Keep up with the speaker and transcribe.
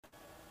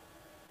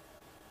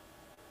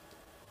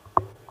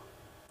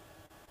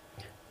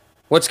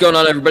What's going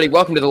on, everybody?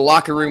 Welcome to the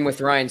Locker Room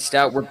with Ryan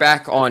Stoudt. We're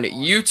back on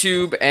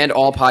YouTube and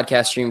all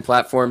podcast streaming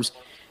platforms.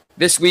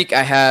 This week,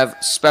 I have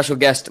special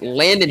guest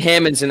Landon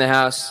Hammons in the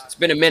house. It's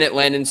been a minute,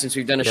 Landon, since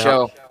we've done a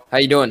show. How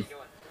you doing?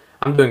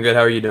 I'm doing good.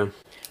 How are you doing?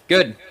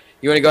 Good.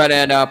 You want to go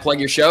ahead and plug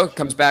your show? It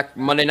comes back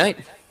Monday night.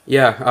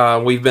 Yeah,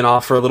 we've been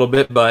off for a little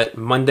bit, but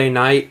Monday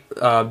night,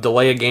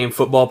 Delay a Game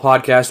football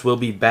podcast will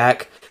be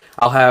back.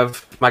 I'll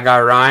have my guy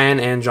Ryan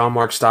and John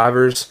Mark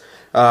Stivers.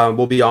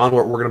 We'll be on.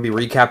 We're going to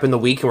be recapping the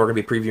week, and we're going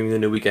to be previewing the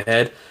new week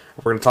ahead.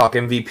 We're going to talk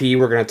MVP.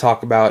 We're going to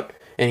talk about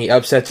any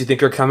upsets you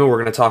think are coming. We're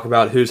going to talk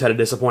about who's had a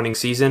disappointing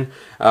season.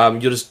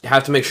 You'll just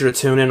have to make sure to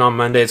tune in on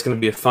Monday. It's going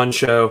to be a fun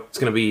show. It's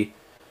going to be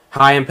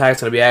high impact.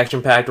 It's going to be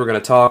action-packed. We're going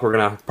to talk. We're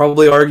going to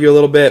probably argue a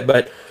little bit,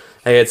 but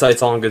hey, it's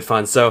all in good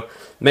fun. So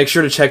make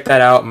sure to check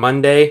that out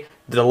Monday.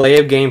 The Delay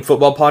of Game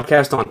football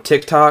podcast on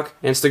TikTok,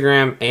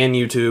 Instagram, and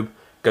YouTube.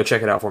 Go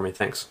check it out for me.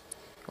 Thanks.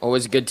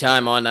 Always a good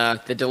time on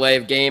the Delay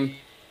of Game.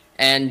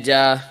 And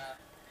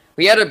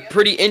we had a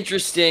pretty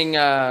interesting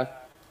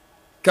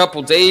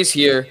couple days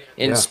here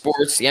in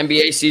sports. The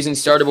NBA season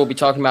started. We'll be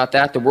talking about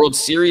that. The World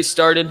Series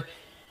started.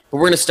 But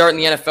we're going to start in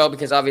the NFL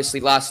because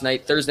obviously last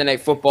night, Thursday Night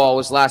Football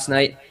was last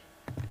night.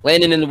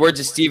 Landon, in the words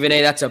of Stephen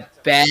A., that's a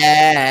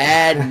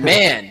bad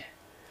man.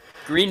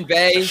 Green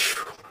Bay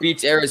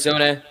beats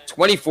Arizona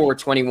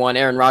 24-21.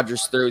 Aaron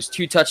Rodgers throws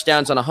 2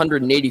 touchdowns on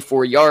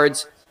 184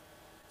 yards.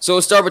 So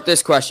we'll start with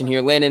this question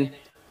here. Landon,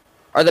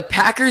 are the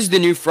Packers the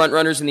new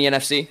frontrunners in the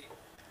NFC?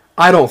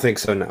 I don't think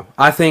so, no.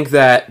 I think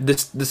that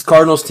this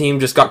Cardinals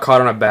team just got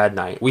caught on a bad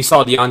night. We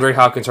saw DeAndre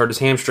Hopkins hurt his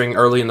hamstring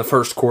early in the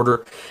first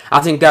quarter. I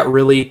think that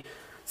really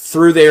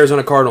threw the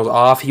Arizona Cardinals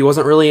off. He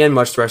wasn't really in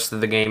much the rest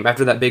of the game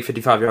after that big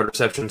 55-yard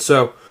reception.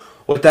 So,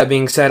 with that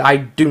being said, I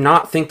do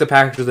not think the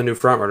Packers are the new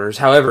frontrunners.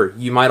 However,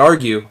 you might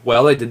argue,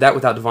 well, they did that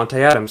without Davante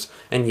Adams.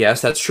 And yes,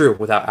 that's true.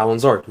 Without Alan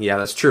Lazard. Yeah,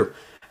 that's true.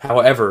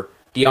 However,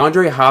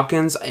 DeAndre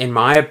Hopkins, in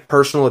my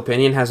personal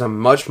opinion, has a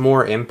much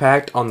more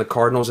impact on the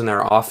Cardinals and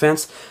their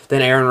offense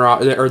than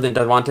than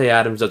Davante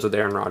Adams does with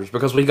Aaron Rodgers.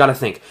 Because we got to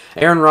think,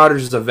 Aaron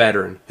Rodgers is a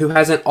veteran who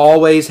hasn't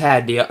always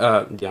had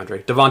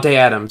Davante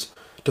Adams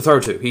to throw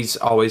to. He's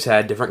always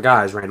had different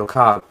guys, Randall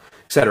Cobb,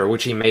 etc.,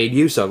 which he made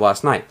use of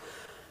last night.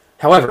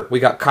 However,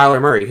 we got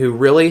Kyler Murray, who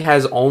really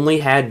has only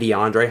had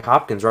DeAndre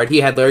Hopkins, right?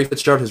 He had Larry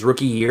Fitzgerald his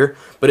rookie year,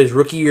 but his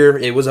rookie year,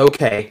 it was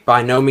okay.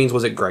 By no means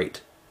was it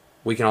great.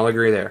 We can all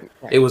agree there.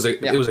 It was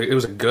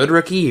a good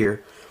rookie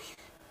year,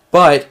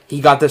 but he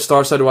got the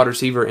star-studded wide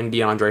receiver in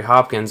DeAndre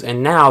Hopkins,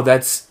 and now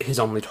that's his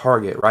only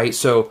target, right?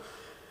 So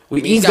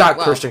he's got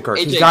Christian Kirk,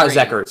 he's got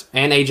Zach Ertz,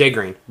 and AJ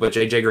Green, which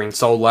AJ Green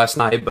sold last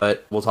night,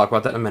 but we'll talk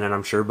about that in a minute,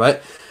 I'm sure.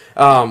 But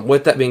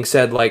with that being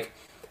said,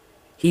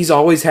 he's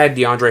always had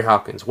DeAndre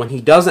Hopkins. When he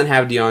doesn't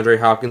have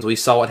DeAndre Hopkins, we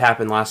saw what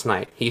happened last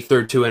night. He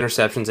threw 2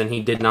 interceptions, and he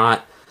did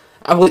not.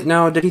 I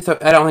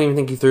don't even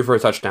think he threw for a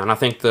touchdown. I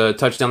think the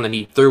touchdown that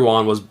he threw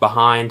on was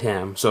behind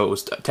him, so it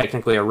was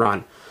technically a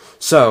run.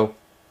 So,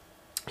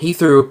 he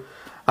threw,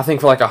 I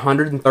think, for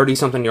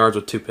 130-something yards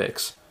with 2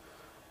 picks.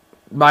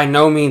 By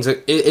no means,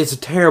 it's a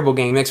terrible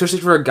game,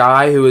 especially for a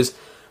guy who is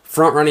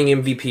front-running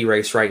MVP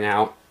race right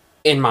now,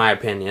 in my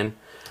opinion.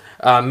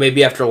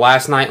 Maybe after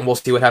last night, and we'll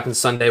see what happens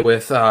Sunday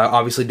with,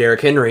 obviously,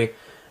 Derrick Henry,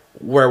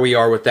 where we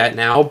are with that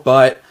now.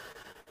 But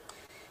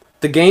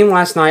the game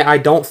last night, I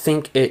don't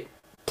think it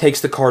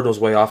takes the Cardinals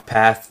way off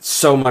path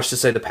so much to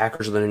say the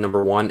Packers are the new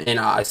number 1, and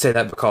I say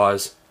that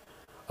because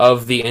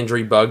of the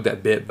injury bug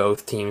that bit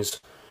both teams,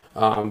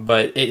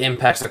 but it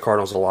impacts the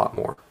Cardinals a lot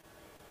more.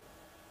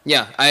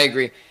 Yeah, I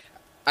agree.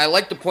 I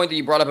like the point that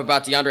you brought up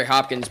about DeAndre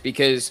Hopkins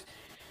because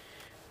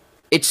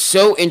it's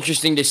so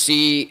interesting to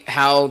see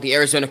how the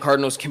Arizona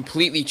Cardinals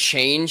completely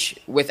change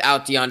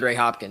without DeAndre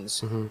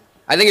Hopkins. Mm-hmm.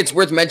 I think it's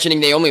worth mentioning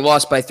they only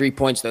lost by 3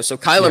 points, though, so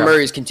Kyler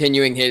Murray is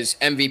continuing his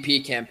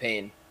MVP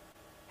campaign.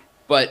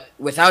 But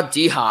without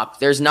D-Hop,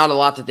 there's not a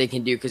lot that they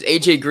can do because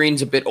A.J.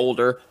 Green's a bit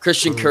older.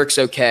 Christian Kirk's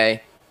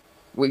okay.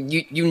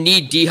 You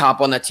need D-Hop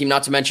on that team,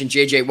 not to mention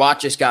J.J. Watt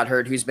just got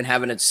hurt, who's been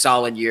having a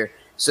solid year.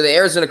 So the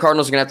Arizona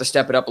Cardinals are going to have to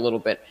step it up a little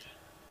bit.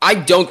 I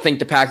don't think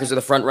the Packers are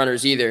the front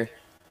runners either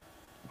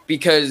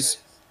because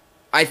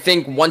I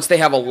think once they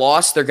have a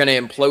loss, they're going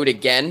to implode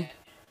again.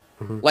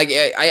 Mm-hmm.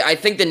 I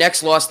think the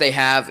next loss they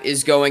have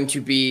is going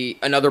to be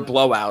another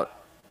blowout.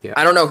 Yeah.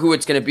 I don't know who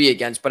it's going to be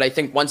against, but I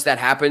think once that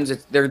happens,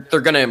 they're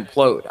going to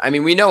implode. I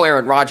mean, we know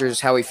Aaron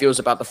Rodgers, how he feels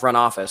about the front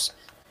office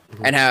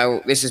and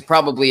how this is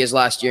probably his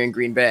last year in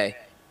Green Bay.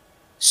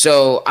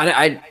 So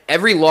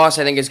every loss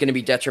I think is going to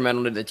be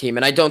detrimental to the team,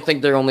 and I don't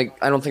think they're going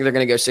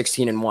to go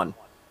 16-1.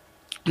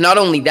 Not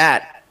only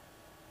that,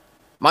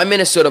 my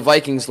Minnesota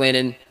Vikings,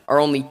 Landon, are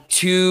only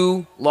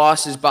 2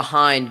 losses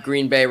behind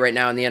Green Bay right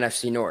now in the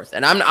NFC North.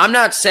 And I'm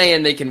not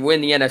saying they can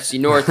win the NFC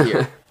North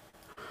here.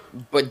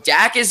 But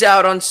Dak is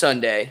out on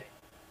Sunday,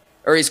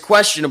 or he's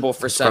questionable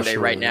for Sunday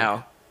right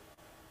now.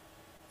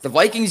 The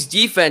Vikings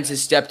defense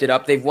has stepped it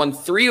up. They've won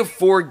 3 of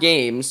 4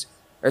 games,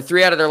 or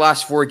 3 out of their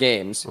last 4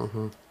 games.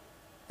 Mm-hmm.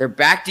 They're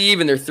back to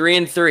even. They're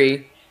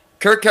 3-3.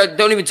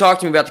 Don't even talk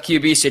to me about the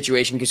QB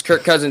situation because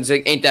Kirk Cousins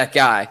ain't that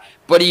guy.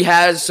 But he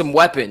has some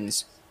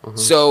weapons.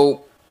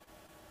 So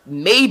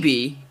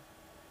maybe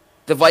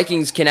the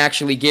Vikings can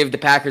actually give the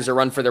Packers a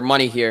run for their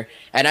money here.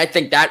 And I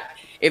think that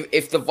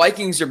if the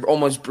Vikings are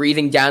almost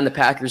breathing down the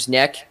Packers'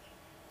 neck,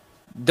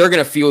 they're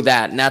going to feel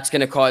that, and that's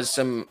going to cause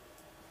some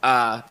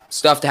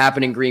stuff to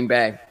happen in Green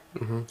Bay.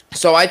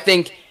 So I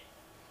think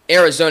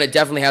Arizona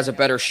definitely has a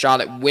better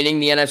shot at winning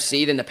the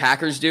NFC than the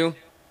Packers do.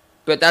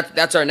 But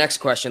that's our next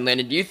question,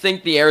 Landon. Do you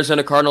think the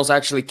Arizona Cardinals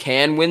actually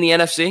can win the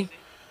NFC?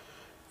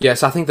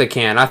 Yes, I think they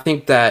can. I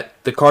think that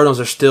the Cardinals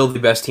are still the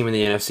best team in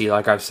the NFC,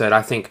 like I've said.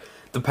 I think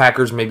the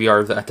Packers maybe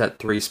are at that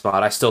 3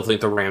 spot. I still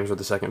think the Rams are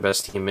the second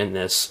best team in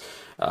this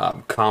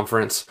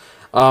conference.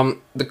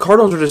 The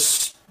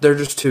Cardinals they're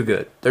just too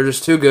good. They're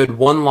just too good.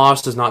 One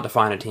loss does not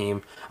define a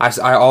team.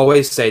 I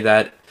always say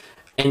that,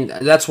 and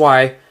that's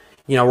why,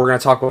 we're going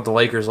to talk about the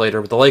Lakers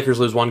later, but the Lakers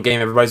lose one game,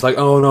 everybody's like,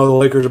 oh no, the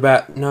Lakers are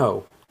bad.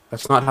 No,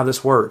 that's not how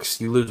this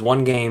works. You lose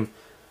one game,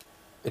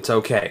 it's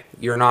okay.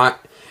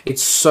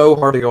 It's so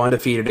hard to go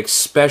undefeated,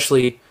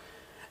 especially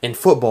in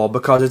football,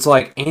 because it's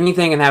like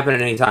anything can happen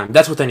at any time.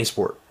 That's with any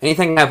sport.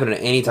 Anything can happen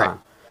at any time. Right.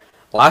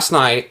 Last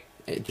night,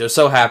 it just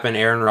so happened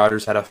Aaron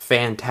Rodgers had a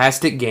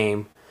fantastic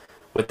game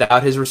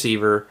without his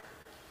receiver.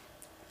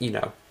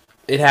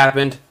 It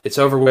happened. It's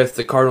over with.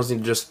 The Cardinals need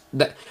to just...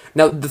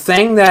 Now, the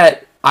thing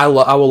that I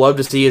will love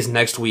to see is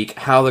next week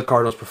how the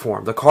Cardinals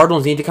perform. The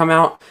Cardinals need to come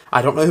out.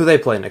 I don't know who they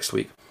play next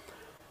week.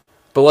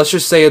 But let's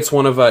just say it's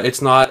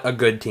not a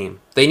good team.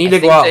 They need to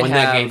go out and win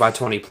that game by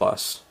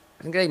 20+.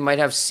 I think they might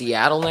have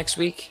Seattle next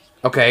week.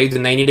 Okay,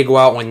 then they need to go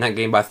out and win that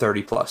game by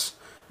 30+.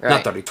 Right.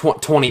 Not 30,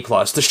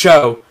 20+. To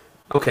show,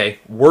 okay,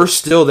 we're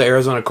still the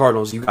Arizona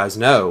Cardinals, you guys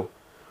know.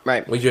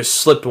 Right. We just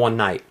slipped one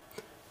night.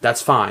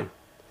 That's fine.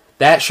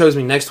 That shows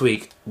me next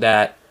week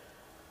that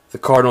the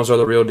Cardinals are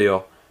the real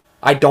deal.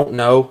 I don't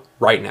know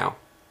right now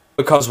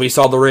because we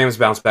saw the Rams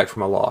bounce back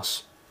from a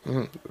loss.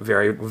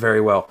 Very,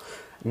 very well.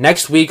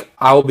 Next week,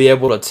 I will be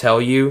able to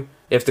tell you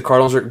if the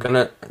Cardinals are going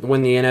to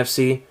win the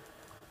NFC,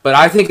 but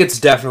I think it's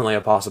definitely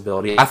a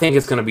possibility. I think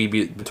it's going to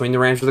be between the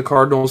Rams or the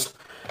Cardinals.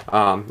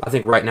 I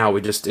think right now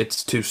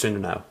it's too soon to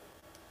know.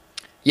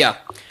 Yeah,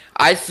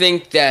 I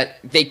think that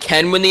they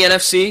can win the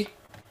NFC,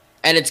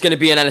 and it's going to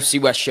be an NFC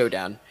West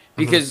showdown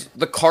because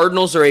the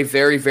Cardinals are a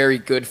very, very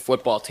good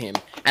football team,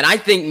 and I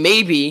think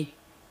maybe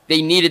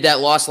they needed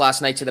that loss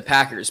last night to the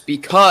Packers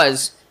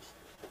because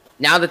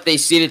now that they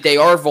see that they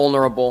are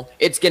vulnerable,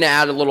 it's going to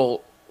add a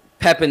little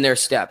pep in their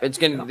step.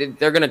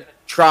 They're going to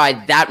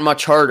try that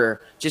much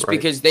harder just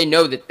because they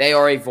know that they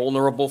are a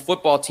vulnerable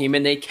football team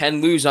and they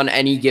can lose on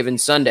any given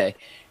Sunday.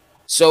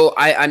 So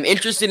I'm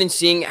interested in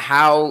seeing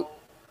how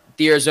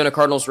the Arizona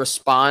Cardinals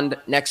respond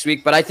next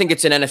week, but I think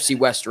it's an NFC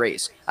West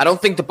race. I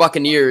don't think the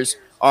Buccaneers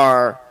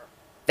are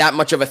that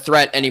much of a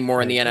threat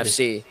anymore in the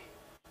NFC.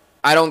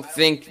 I don't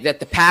think that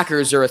the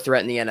Packers are a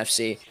threat in the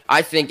NFC.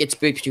 I think it's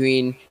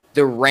between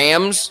the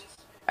Rams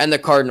and the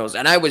Cardinals,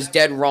 and I was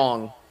dead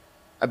wrong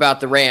about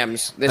the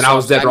Rams. And I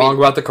was dead wrong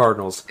about the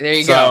Cardinals. There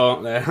you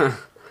go.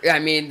 I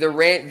mean, the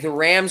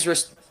Rams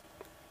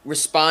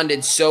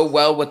responded so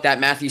well with that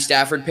Matthew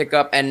Stafford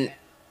pickup, and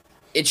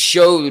it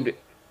showed,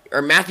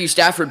 or Matthew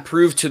Stafford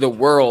proved to the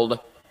world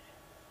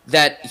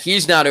that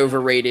he's not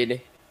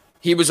overrated.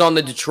 He was on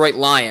the Detroit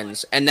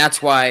Lions, and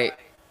that's why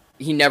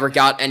he never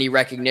got any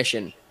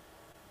recognition.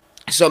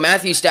 So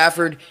Matthew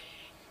Stafford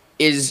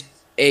is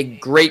a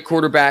great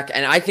quarterback,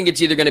 and I think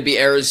it's either going to be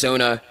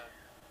Arizona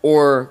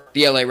or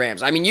the LA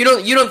Rams. I mean, you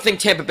don't think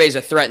Tampa Bay is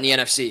a threat in the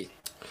NFC?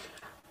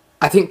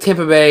 I think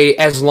Tampa Bay,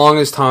 as long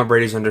as Tom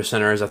Brady's under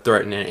center, is a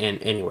threat in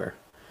anywhere.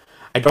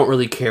 I don't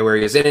really care where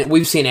he is. And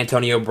we've seen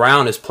Antonio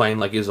Brown is playing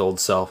like his old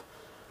self.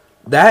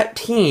 That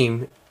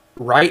team,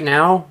 right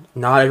now,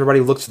 not everybody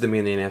looks at them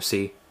in the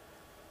NFC.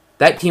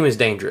 That team is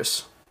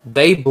dangerous.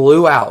 They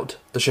blew out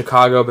the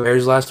Chicago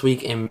Bears last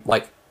week, and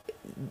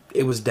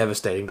it was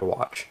devastating to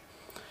watch.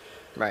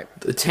 Right.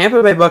 The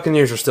Tampa Bay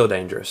Buccaneers are still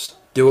dangerous.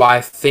 Do I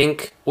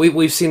think...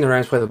 We've seen the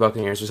Rams play the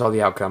Buccaneers. We saw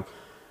the outcome.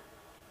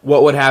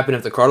 What would happen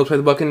if the Cardinals play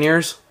the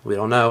Buccaneers? We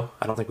don't know.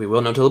 I don't think we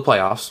will know until the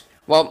playoffs.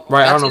 Well,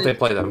 right, I don't know if they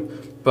play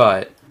them,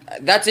 but...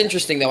 That's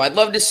interesting, though. I'd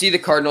love to see the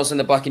Cardinals and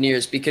the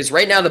Buccaneers because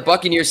right now the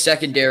Buccaneers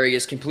secondary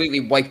is completely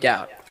wiped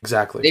out.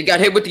 Exactly. They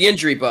got hit with the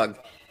injury bug.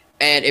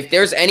 And if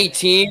there's any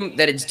team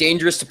that it's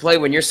dangerous to play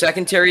when your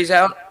secondary's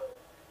out,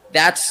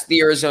 that's the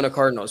Arizona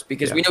Cardinals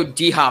because we know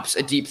D-Hop's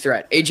a deep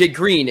threat. A.J.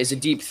 Green is a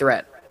deep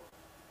threat.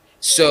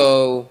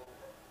 So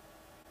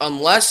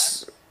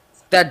unless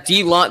that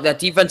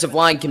defensive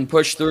line can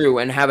push through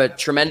and have a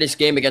tremendous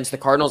game against the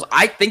Cardinals,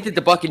 I think that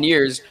the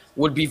Buccaneers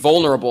would be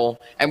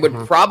vulnerable and would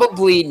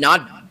probably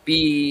not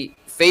be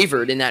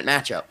favored in that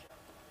matchup.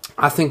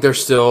 I think they're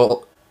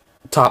still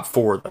top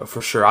 4, though,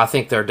 for sure. I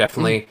think they're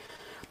definitely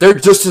they're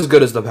just as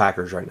good as the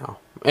Packers right now,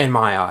 in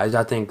my eyes.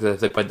 I think that if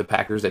they played the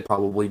Packers, they'd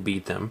probably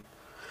beat them.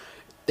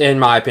 In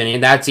my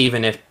opinion, that's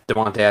even if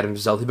Devontae Adams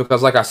is healthy,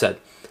 because like I said,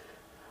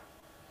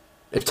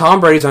 if Tom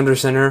Brady's under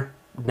center,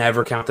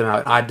 never count them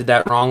out. I did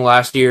that wrong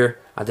last year.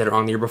 I did it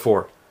wrong the year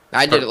before.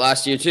 I did it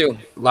last year, too.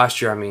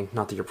 Last year, I mean,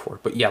 not the year before,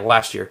 but yeah,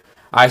 last year.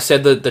 I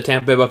said the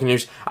Tampa Bay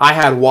Buccaneers, I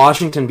had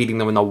Washington beating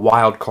them in the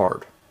wild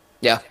card.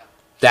 Yeah.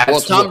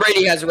 Well, Tom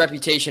Brady has a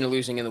reputation of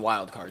losing in the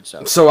wild card,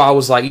 so. So I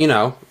was like,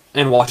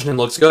 and Washington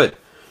looks good.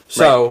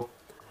 So, right.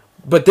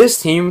 But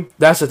this team,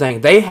 that's the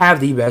thing. They have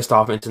the best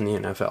offense in the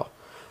NFL.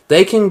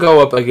 They can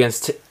go up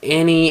against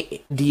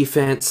any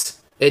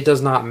defense. It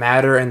does not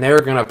matter, and they're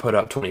going to put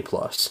up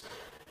 20+.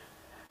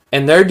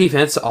 And their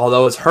defense,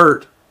 although it's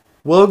hurt,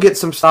 will get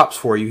some stops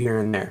for you here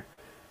and there.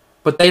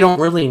 But they don't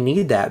really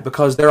need that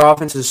because their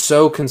offense is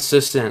so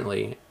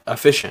consistently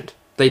efficient.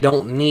 They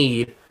don't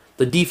need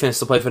the defense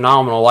to play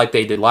phenomenal like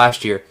they did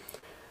last year.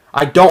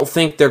 I don't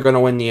think they're going to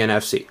win the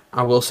NFC.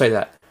 I will say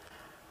that.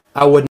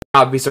 I would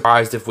not be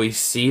surprised if we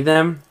see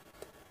them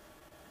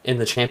in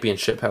the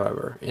championship,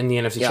 however, in the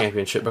NFC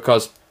Championship,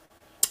 because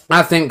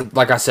I think,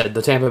 like I said,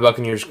 the Tampa Bay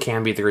Buccaneers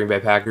can beat the Green Bay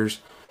Packers.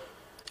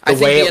 The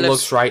way it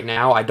looks right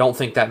now, I don't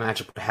think that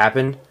matchup would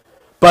happen,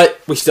 but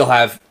we still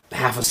have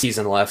half a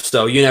season left,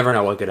 so you never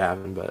know what could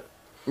happen. But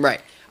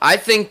right. I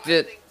think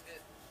that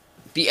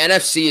the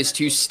NFC is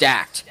too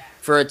stacked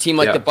for a team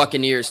like the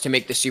Buccaneers to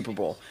make the Super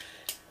Bowl.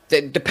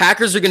 The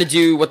Packers are going to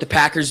do what the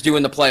Packers do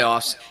in the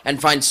playoffs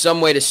and find some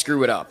way to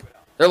screw it up.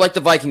 They're like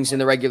the Vikings in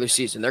the regular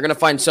season. They're going to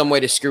find some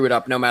way to screw it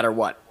up no matter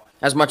what,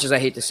 as much as I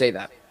hate to say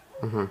that.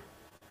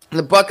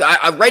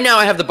 Mm-hmm. Right now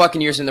I have the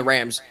Buccaneers and the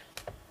Rams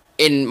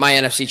in my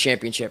NFC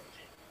Championship.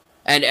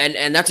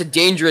 And that's a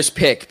dangerous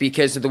pick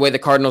because of the way the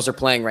Cardinals are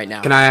playing right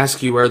now. Can I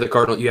ask you where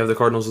you have the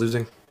Cardinals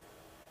losing?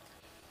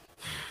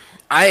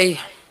 Do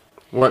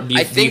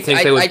you think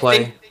they would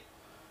play?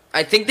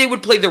 I think they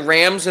would play the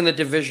Rams in the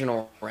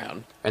divisional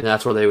round. And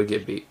that's where they would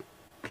get beat.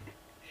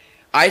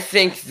 I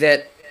think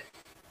that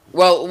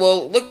well,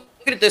 look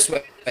at it this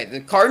way. The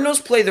Cardinals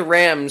play the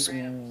Rams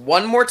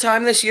one more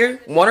time this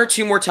year, one or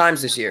two more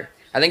times this year.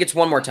 I think it's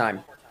one more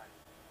time.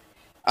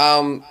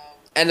 And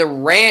the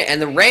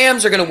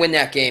Rams are going to win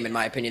that game, in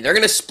my opinion. They're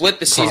going to split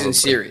the season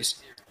series.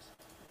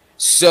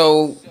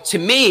 So, to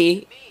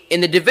me,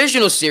 in the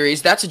divisional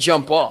series, that's a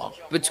jump ball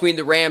between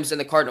the Rams and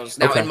the Cardinals.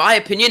 Now, in my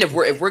opinion, if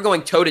we're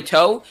going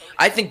toe-to-toe,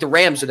 I think the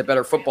Rams are the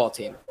better football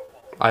team.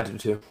 I do,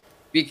 too.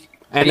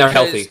 And they're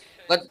healthy.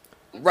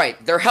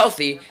 Right, they're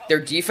healthy. Their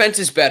defense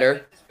is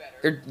better.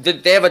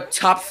 They have a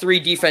top 3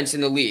 defense in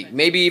the league,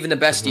 maybe even the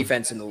best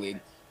defense in the league.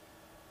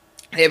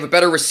 They have a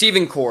better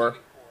receiving core.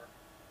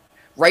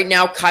 Right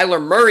now, Kyler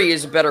Murray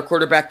is a better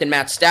quarterback than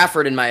Matt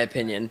Stafford, in my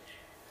opinion.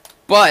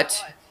 But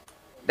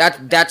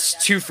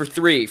that's 2 for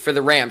 3 for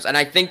the Rams, and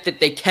I think that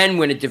they can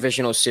win a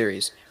divisional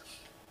series.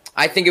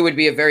 I think it would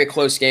be a very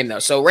close game, though.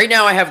 So right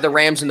now, I have the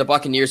Rams and the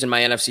Buccaneers in my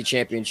NFC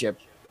Championship,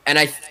 and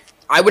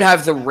I would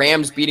have the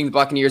Rams beating the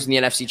Buccaneers in the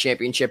NFC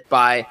Championship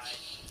by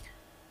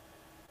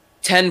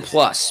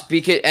 10+,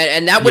 because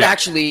and that would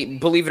actually,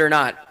 believe it or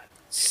not,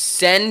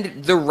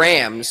 send the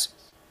Rams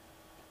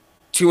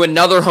to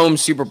another home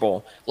Super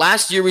Bowl.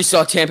 Last year we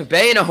saw Tampa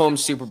Bay in a home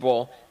Super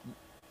Bowl,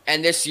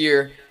 and this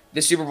year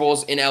the Super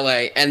Bowl's in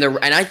LA, and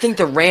I think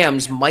the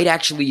Rams might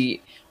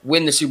actually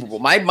win the Super Bowl.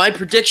 My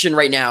prediction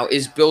right now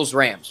is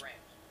Bills-Rams.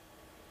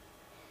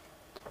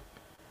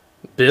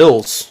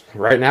 Bills.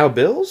 Right now,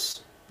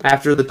 Bills?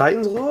 After the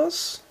Titans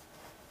loss?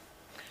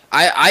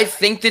 I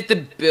think that the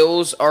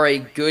Bills are a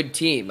good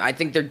team. I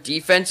think their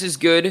defense is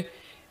good,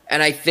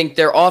 and I think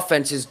their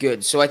offense is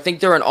good. So I think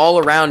they're an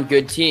all-around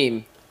good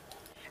team.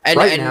 And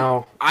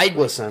now,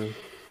 listen,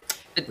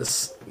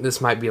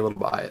 this might be a little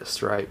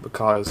biased, right?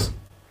 Because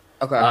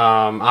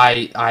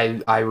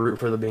I root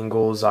for the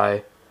Bengals.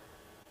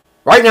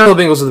 Right now, the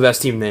Bengals are the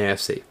best team in the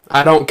AFC.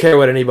 I don't care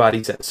what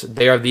anybody says.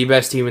 They are the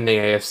best team in the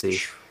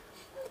AFC.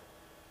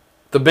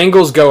 The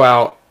Bengals go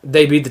out.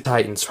 They beat the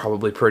Titans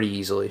probably pretty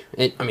easily.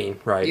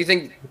 Right? You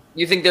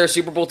think they're a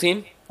Super Bowl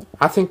team?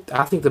 I think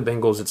the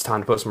Bengals. It's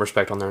time to put some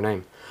respect on their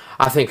name.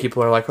 I think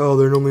people are like, oh,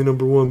 they're only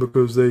number 1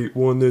 because they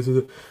won this.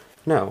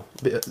 No,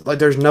 like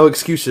there's no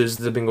excuses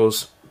to the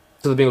Bengals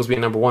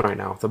being number 1 right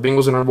now. The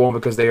Bengals are number 1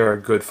 because they are a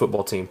good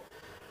football team.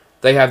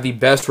 They have the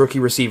best rookie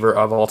receiver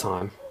of all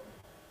time.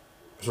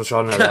 So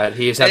y'all know that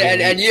he is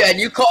having. and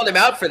you called him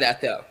out for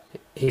that though.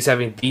 He's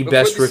having the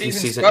best rookie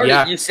season.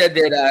 You said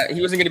that he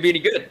wasn't going to be any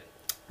good.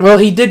 Well,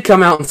 he did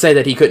come out and say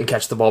that he couldn't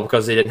catch the ball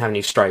because they didn't have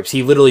any stripes.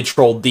 He literally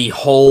trolled the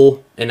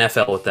whole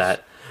NFL with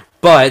that.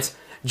 But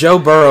Joe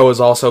Burrow is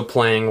also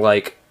playing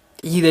like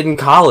he did in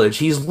college.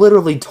 He's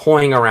literally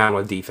toying around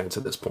with defense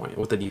at this point,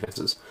 with the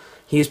defenses.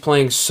 He's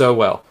playing so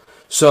well.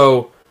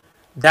 So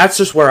that's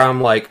just where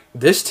I'm like,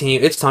 this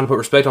team, it's time to put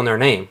respect on their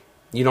name.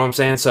 You know what I'm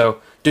saying?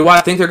 So do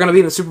I think they're going to be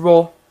in the Super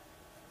Bowl?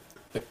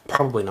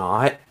 Probably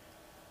not,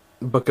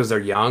 because they're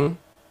young.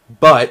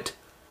 But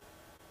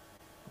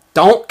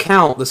don't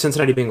count the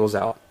Cincinnati Bengals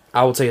out.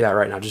 I will tell you that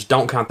right now. Just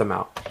don't count them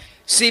out.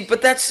 See,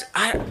 but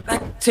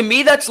to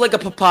me that's like a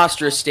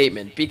preposterous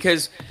statement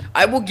because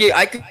I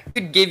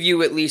could give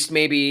you at least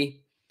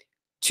maybe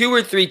 2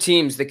 or 3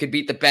 teams that could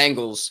beat the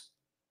Bengals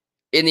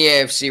in the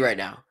AFC right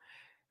now.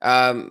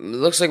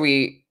 Looks like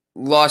we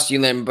lost you,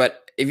 Lynn,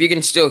 but if you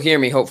can still hear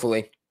me,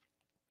 hopefully,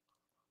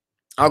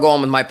 I'll go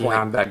on with my point.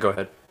 Yeah, I'm back. Go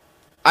ahead.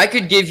 I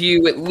could give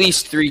you at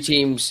least 3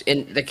 teams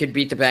that could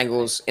beat the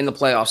Bengals in the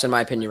playoffs, in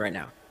my opinion, right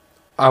now.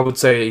 I would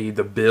say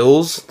the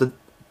Bills, the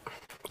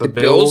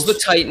The Bills, the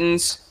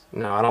Titans.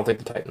 No, I don't think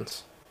the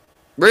Titans.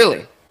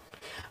 Really?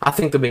 I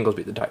think the Bengals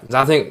beat the Titans.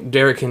 I think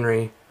Derrick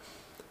Henry.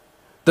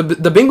 The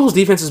Bengals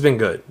defense has been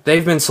good.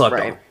 They've been slept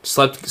on.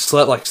 Slept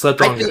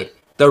on good.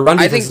 The run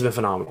defense has been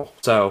phenomenal.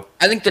 So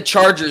I think the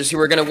Chargers, who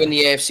are going to win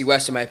the AFC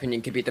West, in my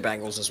opinion, could beat the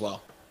Bengals as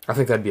well. I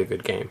think that'd be a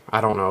good game.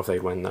 I don't know if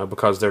they'd win though,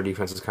 because their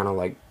defense is kind of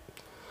like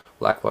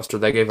lackluster.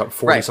 They gave up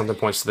 40-something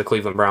points to the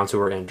Cleveland Browns, who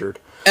were injured.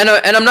 And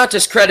I'm not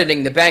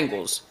discrediting the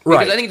Bengals, because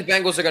right. I think the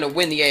Bengals are going to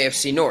win the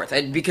AFC North,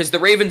 and because the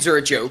Ravens are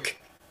a joke,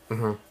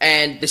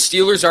 and the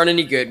Steelers aren't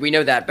any good. We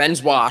know that.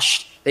 Ben's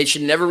washed. They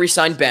should never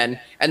re-sign Ben,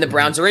 and the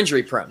Browns are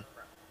injury prone.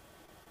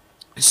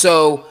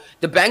 So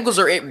the Bengals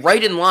are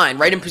right in line,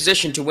 right in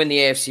position to win the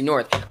AFC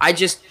North. I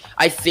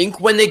think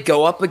when they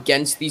go up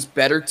against these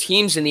better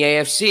teams in the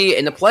AFC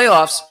in the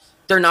playoffs,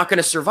 they're not going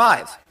to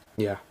survive.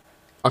 Yeah.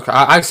 Okay,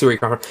 I see where you're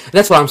coming from.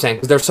 That's what I'm saying,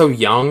 because they're so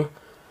young.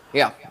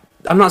 Yeah.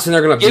 I'm not saying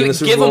they're going to be in the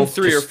Super Bowl. Give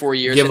them 3 or 4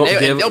 years, and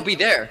they'll be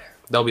there.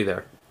 They'll be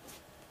there.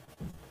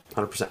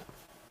 100%.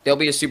 They'll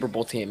be a Super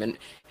Bowl team, and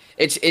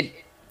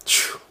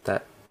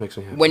that makes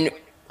me happy.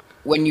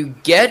 When you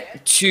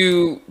get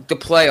to the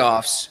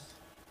playoffs,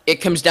 it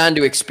comes down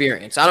to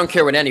experience. I don't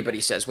care what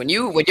anybody says. When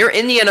you're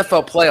in the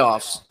NFL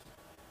playoffs,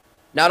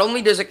 not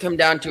only does it come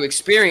down to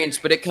experience,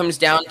 but it comes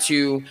down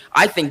to,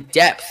 I think,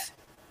 depth.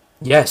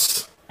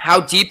 Yes. How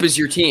deep is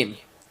your team?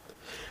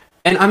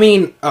 And I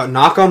mean,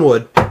 knock on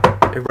wood.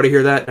 Everybody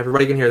hear that?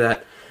 Everybody can hear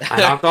that. I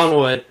knocked on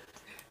wood.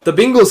 The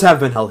Bengals have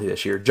been healthy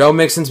this year. Joe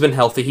Mixon's been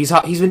healthy. He's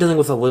been dealing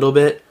with a little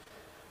bit,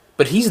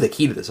 but he's the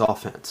key to this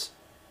offense.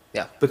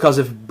 Yeah. Because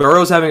if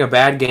Burrow's having a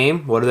bad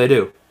game, what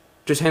do?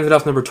 Just hand it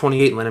off number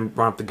 28 and let him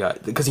run up the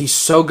gut. Because he's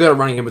so good at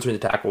running in between the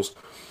tackles.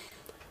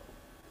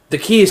 The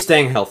key is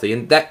staying healthy,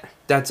 and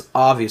that's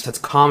obvious. That's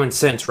common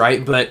sense,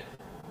 right? But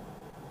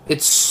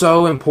it's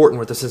so important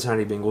with the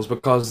Cincinnati Bengals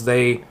because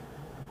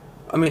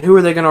who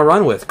are they going to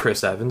run with?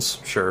 Chris Evans?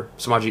 Sure.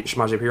 Samaje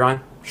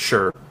Perine?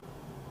 Sure.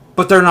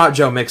 But they're not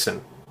Joe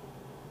Mixon.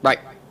 Right.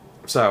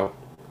 So.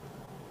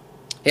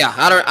 Yeah,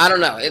 I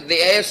don't know. The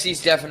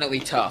AFC's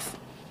definitely tough.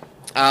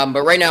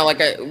 But right now,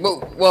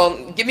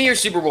 give me your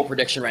Super Bowl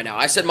prediction right now.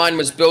 I said mine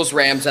was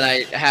Bills-Rams, and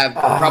I have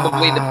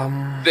probably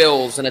the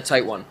Bills in a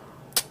tight one.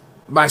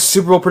 My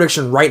Super Bowl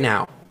prediction right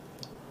now.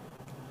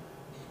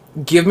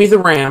 Give me the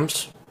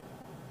Rams.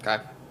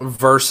 Okay.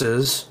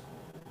 Versus.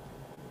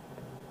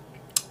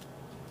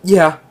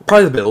 Yeah,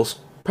 probably the Bills.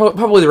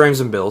 Probably the Rams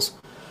and Bills.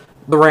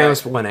 The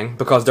Rams winning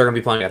because they're going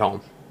to be playing at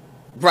home.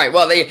 Right.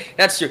 Well,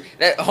 that's true.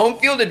 That home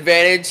field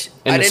advantage.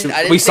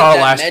 We saw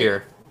it last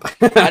year.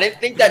 I didn't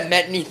think that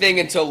meant anything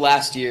until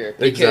last year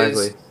because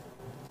exactly.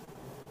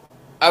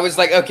 I was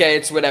like, okay,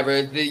 it's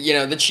whatever.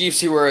 The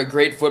Chiefs, who are a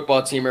great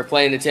football team, are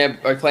playing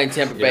Tampa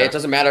Bay. It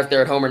doesn't matter if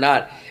they're at home or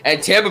not.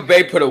 And Tampa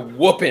Bay put a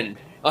whooping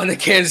on the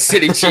Kansas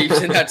City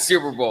Chiefs in that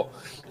Super Bowl.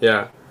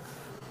 Yeah.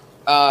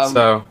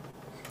 But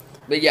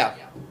yeah.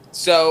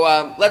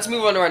 So let's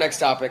move on to our next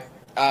topic.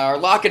 Our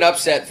lock and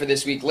upset for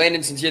this week.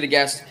 Landon, since you're the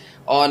guest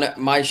on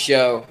my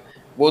show,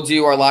 we'll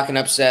do our lock and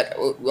upset.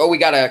 Oh, we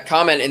got a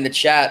comment in the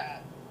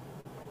chat.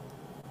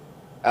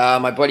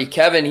 My buddy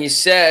Kevin, he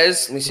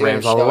says, let me see.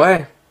 Rams all the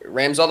way.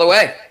 Rams all the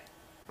way.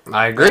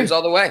 I agree. Rams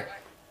all the way.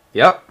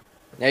 Yep.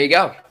 There you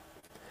go.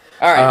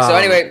 All right. So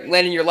anyway,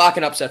 Landon, your lock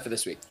and upset for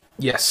this week.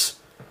 Yes.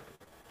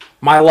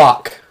 My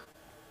lock.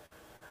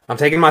 I'm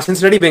taking my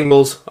Cincinnati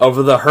Bengals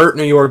over the hurt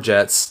New York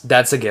Jets.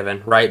 That's a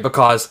given, right?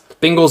 Because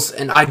Bengals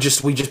and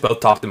we just both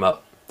talked them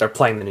up. They're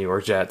playing the New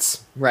York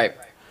Jets. Right.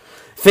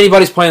 If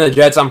anybody's playing the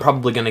Jets, I'm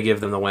probably going to give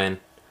them the win.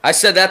 I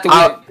said that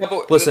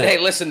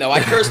listen though,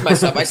 I cursed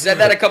myself. I said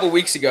that a couple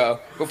weeks ago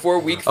before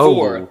week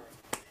 4. Oh.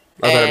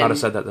 I thought I might have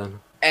said that then.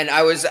 And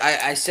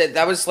I said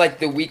that was like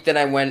the week that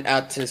I went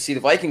out to see the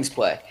Vikings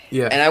play.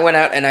 Yeah. And I went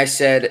out and I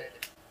said,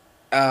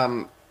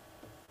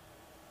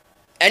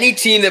 any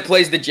team that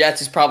plays the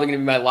Jets is probably going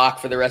to be my lock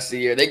for the rest of the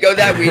year. They go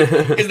that week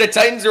because the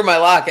Titans are my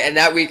lock, and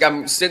that week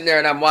I'm sitting there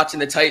and I'm watching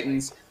the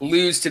Titans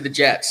lose to the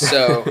Jets.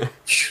 So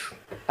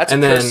that's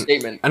a first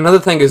statement. Another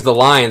thing is the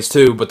Lions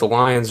too, but the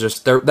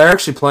Lions they're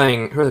actually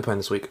playing. Who are they playing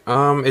this week?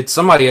 It's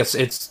somebody else.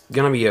 It's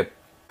going to be a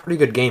pretty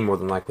good game more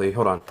than likely.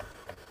 Hold on.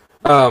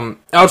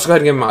 I'll just go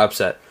ahead and give my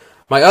upset.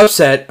 My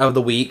upset of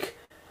the week.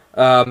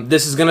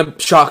 This is going to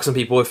shock some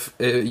people if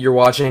you're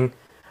watching.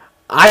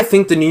 I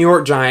think the New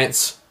York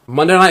Giants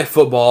Monday Night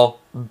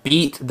Football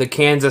beat the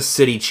Kansas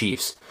City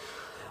Chiefs.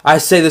 I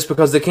say this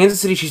because the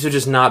Kansas City Chiefs have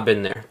just not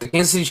been there. The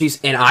Kansas City Chiefs,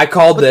 and I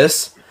called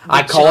this.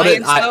 I called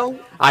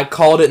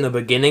it in the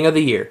beginning of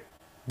the year.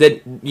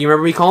 You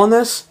remember me calling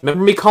this?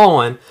 Remember me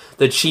calling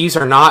the Chiefs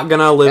are not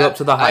gonna live up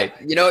to the hype.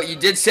 You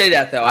did say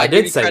that though. I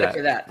did say that.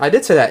 For that. I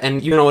did say that,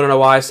 and you know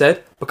why I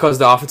said? Because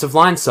the offensive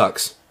line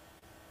sucks.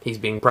 He's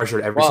being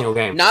pressured every single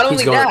game. Not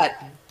only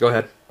that. Go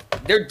ahead.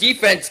 Their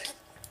defense.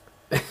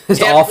 It's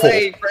can't awful.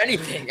 Play for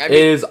anything. I mean,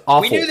 it is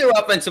awful. We knew their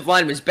offensive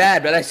line was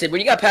bad, but I said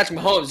when you got Patrick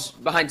Mahomes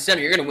behind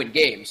center, you're going to win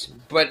games.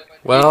 But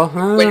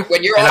when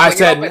you're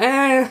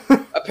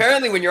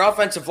apparently when your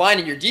offensive line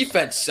and your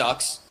defense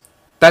sucks,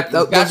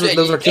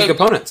 those are key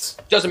components.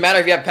 Doesn't matter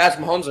if you have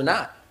Patrick Mahomes or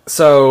not.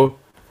 So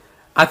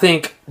I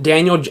think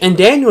Daniel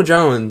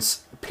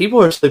Jones,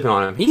 people are sleeping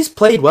on him. He's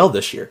played well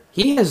this year.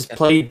 He has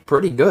played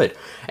pretty good.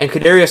 And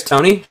Kadarius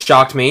Toney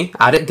shocked me.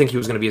 I didn't think he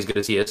was going to be as good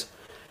as he is.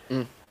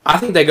 I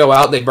think they go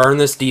out, they burn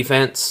this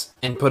defense,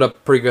 and put up a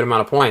pretty good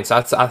amount of points.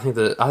 I think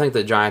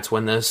the Giants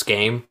win this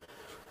game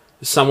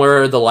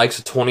somewhere the likes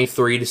of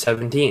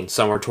 23-17,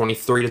 somewhere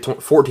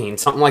 23-14,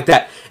 something like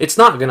that. It's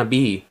not going to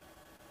be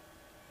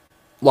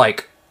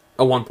like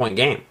a 1-point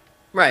game.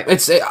 Right.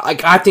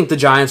 I think the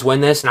Giants win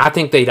this, and I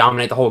think they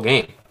dominate the whole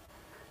game.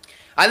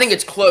 I think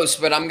it's close,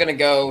 but I'm going to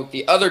go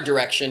the other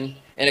direction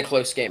in a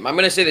close game. I'm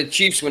going to say the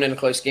Chiefs win in a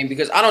close game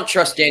because I don't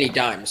trust Danny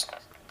Dimes.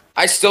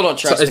 I still don't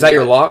trust him. Is that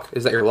your lock?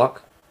 Is that your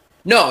lock?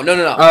 No.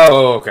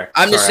 Oh, okay.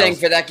 I'm just saying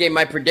for that game,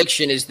 my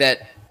prediction is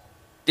that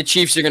the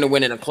Chiefs are going to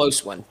win in a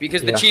close one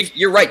because the Chiefs.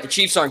 You're right. The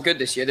Chiefs aren't good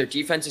this year. Their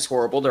defense is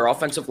horrible. Their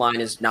offensive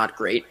line is not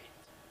great.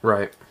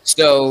 Right.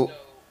 So,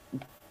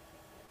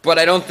 but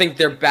I don't think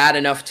they're bad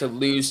enough to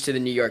lose to the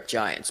New York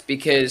Giants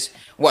because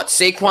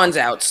Saquon's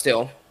out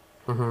still.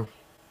 Mm-hmm.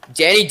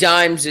 Danny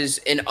Dimes is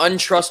an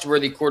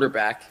untrustworthy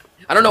quarterback.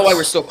 I don't know why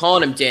we're still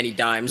calling him Danny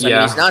Dimes. I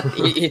mean, he's not.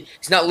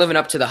 He's not living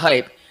up to the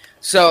hype.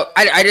 So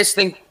I just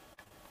think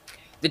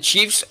the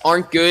Chiefs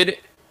aren't good,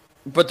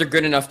 but they're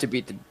good enough to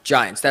beat the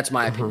Giants. That's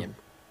my opinion.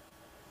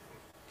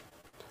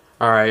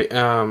 All right.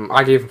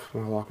 I gave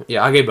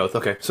both.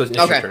 Okay. So it's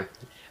your turn.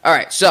 All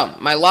right. So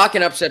my lock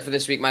and upset for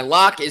this week. My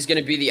lock is going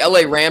to be the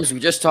LA Rams. We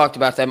just talked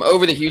about them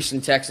over the Houston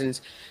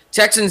Texans.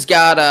 Texans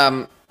got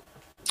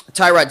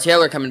Tyrod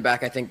Taylor coming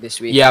back, I think, this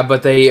week. Yeah,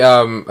 but they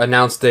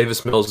announced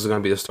Davis Mills is going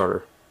to be the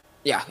starter.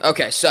 Yeah.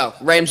 Okay. So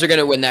Rams are going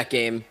to win that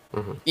game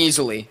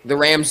easily. The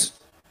Rams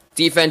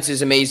defense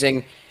is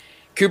amazing.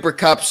 Cooper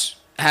Kupp's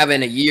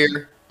having a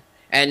year,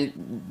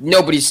 and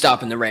nobody's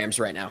stopping the Rams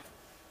right now.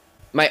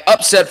 My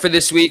upset for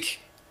this week,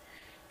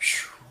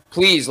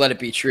 please let it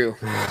be true.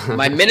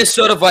 My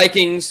Minnesota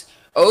Vikings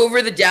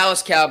over the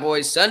Dallas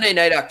Cowboys, Sunday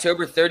night,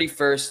 October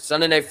 31st,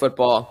 Sunday Night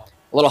Football,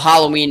 a little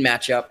Halloween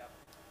matchup.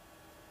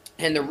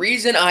 And the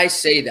reason I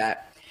say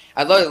that,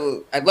 I'd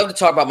love to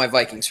talk about my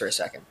Vikings for a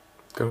second.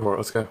 Go for it.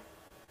 Let's go.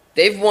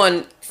 They've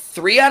won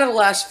 3 out of the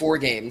last 4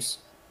 games.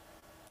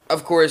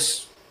 Of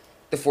course,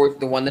 the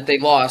one that they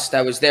lost,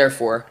 I was there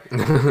for.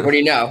 What do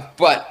you know?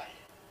 But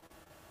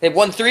they've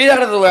won 3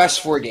 out of the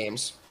last 4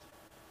 games.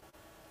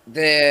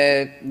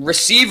 The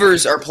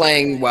receivers are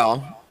playing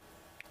well.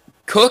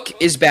 Cook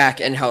is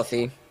back and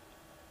healthy.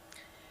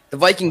 The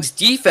Vikings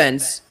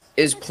defense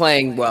is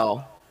playing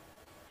well.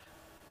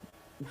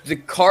 The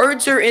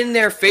cards are in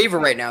their favor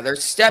right now. They're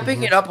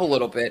stepping it up a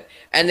little bit,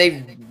 and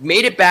they've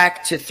made it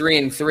back to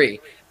 3-3.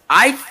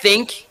 I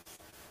think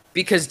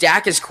because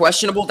Dak is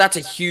questionable, that's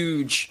a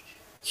huge,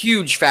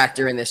 huge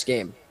factor in this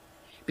game.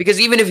 Because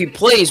even if he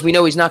plays, we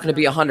know he's not going to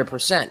be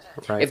 100%.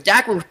 Right. If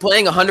Dak were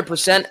playing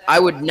 100%, I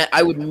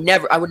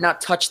would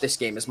not touch this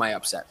game as my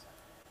upset.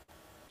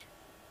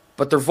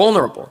 But they're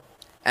vulnerable,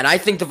 and I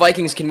think the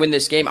Vikings can win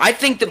this game. I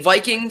think the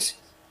Vikings,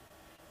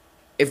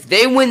 if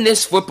they win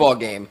this football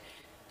game,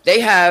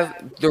 they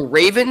have the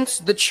Ravens,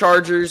 the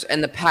Chargers,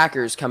 and the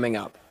Packers coming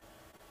up.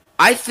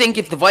 I think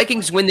if the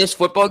Vikings win this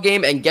football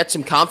game and get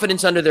some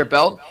confidence under their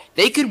belt,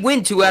 they could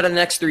win 2 out of the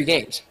next 3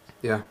 games.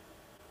 Yeah.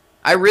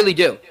 I really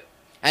do.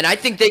 And I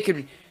think they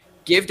could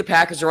give the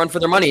Packers a run for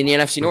their money in the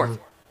NFC North.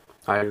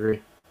 I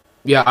agree.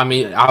 Yeah, I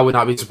mean, I would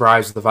not be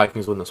surprised if the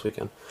Vikings win this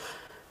weekend.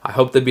 I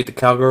hope they beat the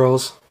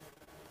Cowgirls.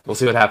 We'll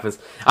see what happens.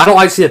 I don't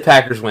like to see the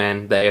Packers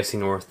win the AFC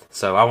North,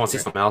 so I want to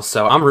see something else.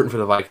 So I'm rooting for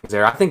the Vikings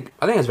there. I think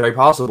it's very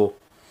possible.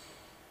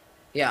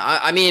 Yeah,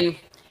 I mean,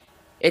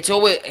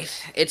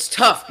 it's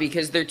tough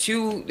because they're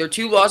two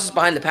losses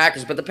behind the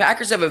Packers, but the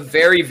Packers have a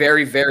very,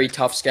 very, very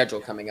tough schedule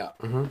coming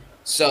up.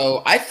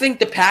 So I think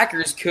the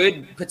Packers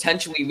could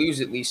potentially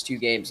lose at least 2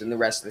 games in the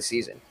rest of the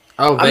season.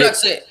 I'm not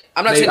saying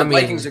the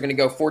Vikings are going to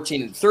go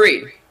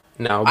 14-3.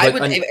 No,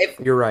 but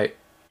you're right.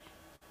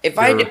 If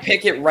I had to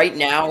pick it right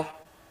now,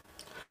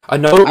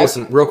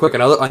 real quick,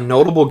 a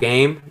notable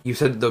game. You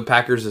said the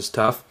Packers is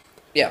tough.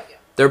 Yeah,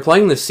 they're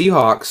playing the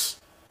Seahawks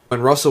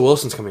when Russell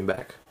Wilson's coming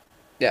back.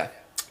 Yeah.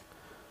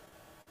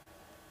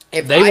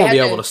 They won't be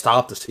able to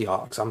stop the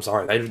Seahawks. I'm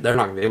sorry. They're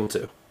not going to be able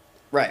to.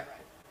 Right.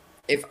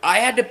 If I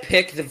had to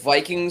pick the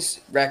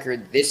Vikings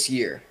record this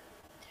year,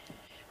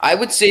 I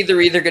would say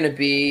they're either going to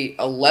be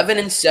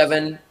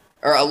 11-7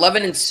 or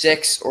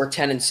 11-6 or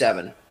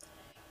 10-7.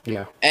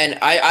 Yeah. And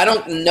I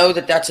don't know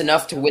that that's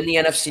enough to win the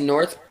NFC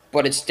North,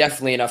 but it's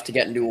definitely enough to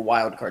get into a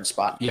wild card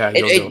spot. Yeah.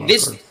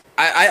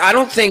 I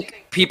don't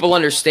think people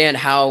understand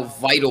how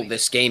vital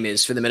this game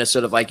is for the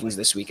Minnesota Vikings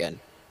this weekend.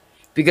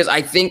 Because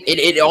I think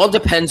it all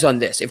depends on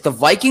this. If the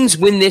Vikings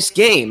win this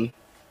game,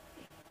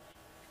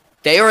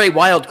 they are a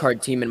wild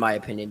card team, in my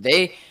opinion.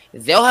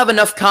 They'll have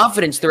enough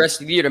confidence the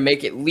rest of the year to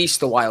make at least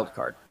the wild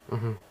card.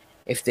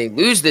 If they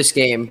lose this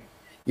game,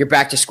 you're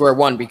back to square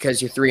one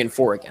because you're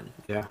 3-4 again.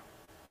 Yeah.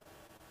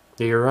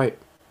 Yeah, you're right.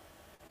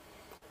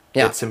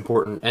 Yeah. It's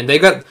important. And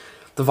the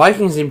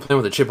Vikings even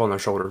playing with a chip on their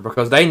shoulder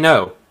because they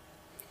know,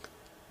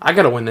 I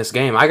got to win this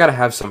game. I got to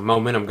have some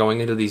momentum going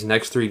into these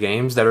next 3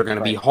 games that are going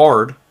to be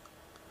hard.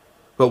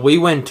 but we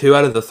win 2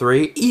 out of the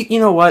 3. You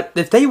know what?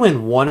 If they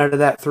win 1 out of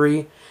that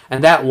 3,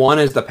 and that 1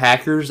 is the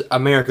Packers,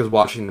 America's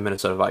watching the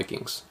Minnesota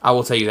Vikings. I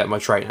will tell you that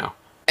much right now.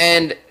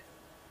 And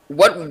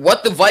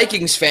what the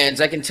Vikings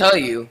fans, I can tell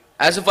you,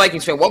 as a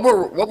Vikings fan, what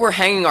we're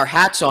hanging our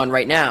hats on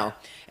right now,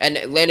 and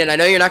Landon, I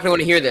know you're not going to want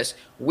to hear this.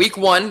 Week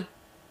 1,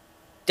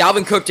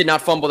 Dalvin Cook did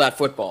not fumble that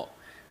football.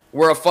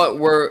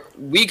 We're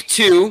week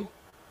 2,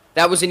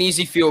 that was an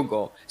easy field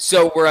goal.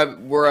 So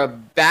we're a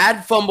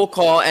bad fumble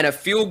call and a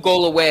field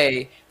goal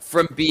away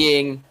from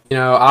being. You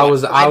know, I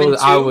was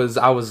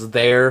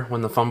there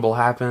when the fumble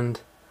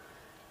happened.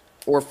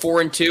 Or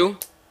 4-2.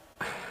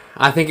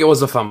 I think it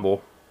was a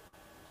fumble,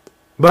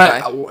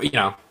 but okay. You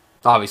know,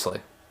 obviously,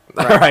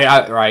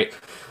 right. Right.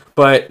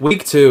 But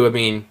week 2, I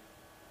mean,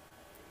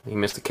 you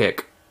missed the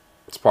kick.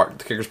 The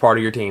kicker's part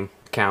of your team.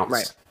 It counts.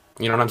 Right.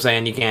 You know what I'm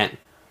saying? You can't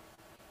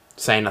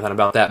say nothing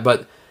about that.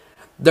 But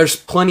there's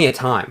plenty of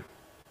time.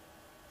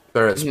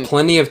 There is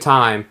plenty of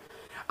time.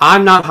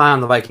 I'm not high on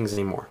the Vikings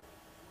anymore.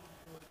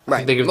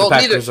 Right. They give the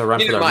Packers a run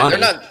for their money.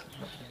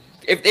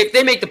 If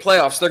they make the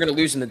playoffs, they're going to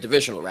lose in the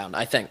divisional round,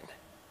 I think.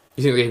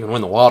 You think they even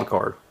win the wild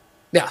card?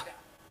 Yeah.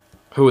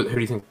 Who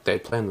do you think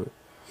they'd play in?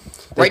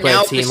 They right play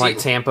now, a team like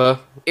Tampa.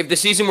 If the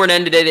season were to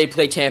end today, they'd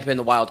play Tampa in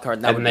the wild card,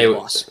 and that would be a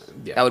loss.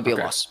 Yeah, that would be a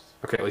loss.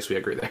 Okay, at least we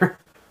agree there.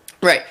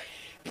 Right.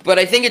 But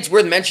I think it's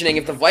worth mentioning,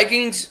 if the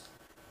Vikings,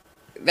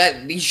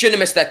 that he shouldn't have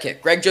missed that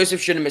kick. Greg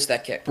Joseph shouldn't have missed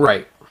that kick.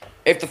 Right.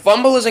 If the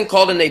fumble isn't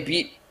called and they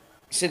beat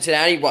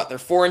Cincinnati, they're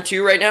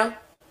 4-2 right now?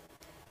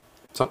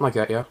 Something like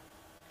that, yeah.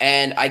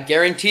 And I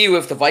guarantee you,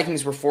 if the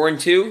Vikings were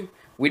 4-2,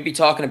 we'd be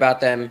talking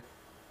about them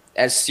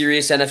as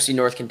serious NFC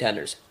North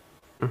contenders.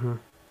 Mm-hmm.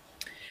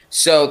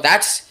 So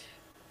that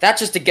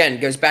just, again,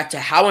 goes back to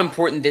how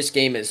important this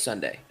game is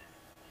Sunday.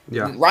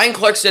 Yeah. Ryan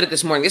Clark said it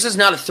this morning. This is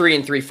not a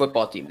 3-3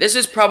 football team. This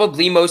is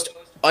probably the most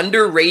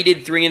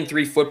underrated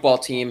 3-3 football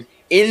team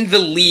in the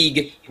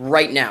league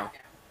right now.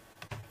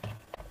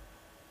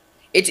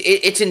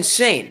 It's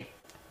insane.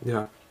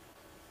 Yeah.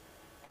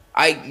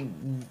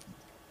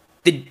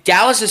 The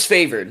Dallas is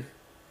favored.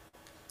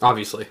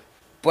 Obviously.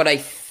 But I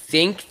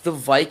think the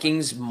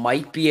Vikings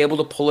might be able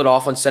to pull it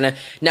off on Sunday.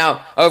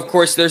 Now, of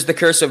course, there's the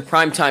curse of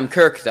primetime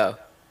Kirk, though.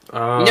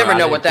 You never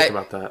know what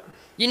about that.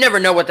 You never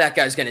know what that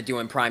guy's going to do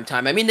in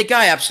primetime. I mean, the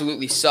guy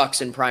absolutely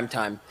sucks in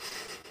primetime.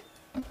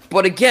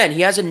 But again,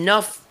 he has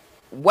enough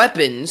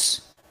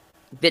weapons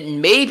that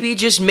maybe,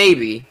 just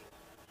maybe,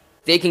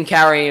 they can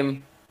carry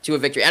him to a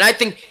victory. And I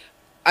think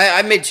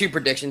I made 2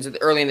 predictions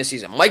early in the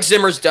season. Mike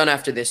Zimmer's done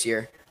after this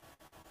year.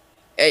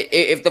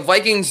 If the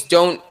Vikings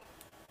don't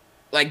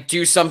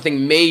do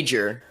something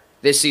major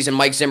this season,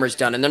 Mike Zimmer's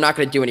done, and they're not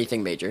going to do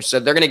anything major. So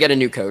they're going to get a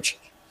new coach.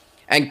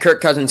 And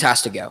Kirk Cousins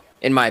has to go,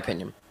 in my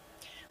opinion.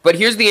 But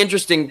here's the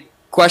interesting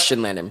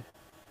question, Landon.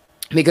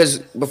 Because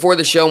before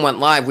the show went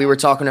live, we were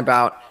talking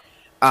about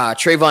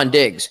Trayvon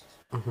Diggs.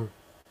 Mm-hmm.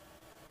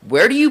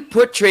 Where do you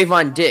put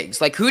Trayvon Diggs?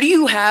 Who do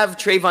you have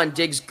Trayvon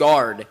Diggs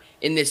guard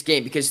in this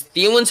game? Because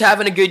Thielen's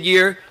having a good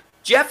year.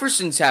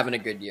 Jefferson's having a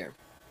good year.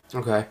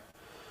 Okay.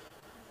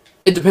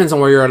 It depends on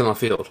where you're at on the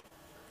field.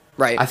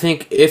 Right. I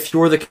think if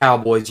you're the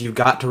Cowboys, you've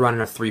got to run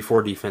in a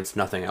 3-4 defense,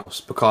 nothing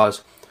else.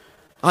 Because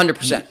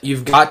 100%.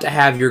 You've got to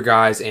have your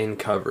guys in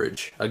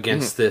coverage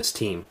against this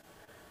team.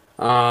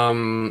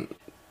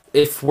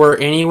 If we're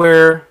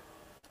anywhere,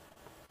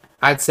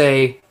 I'd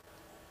say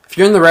if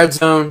you're in the red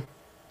zone,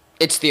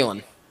 it's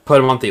Thielen. Put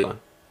him on Thielen.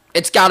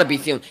 It's got to be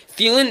Thielen.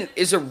 Thielen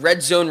is a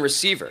red zone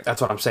receiver.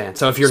 That's what I'm saying.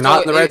 So if you're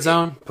not in the red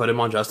zone, put him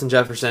on Justin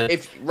Jefferson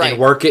and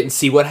work it and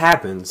see what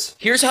happens.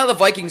 Here's how the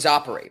Vikings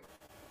operate.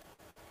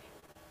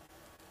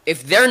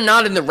 If they're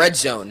not in the red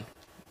zone,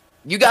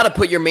 you got to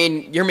put your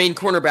main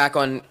cornerback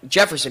on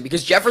Jefferson,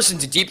 because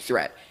Jefferson's a deep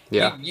threat.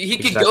 Yeah, he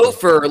could go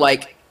for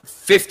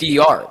 50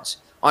 yards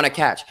on a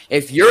catch.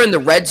 If you're in the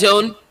red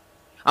zone,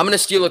 I'm going to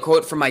steal a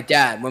quote from my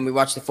dad when we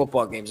watch the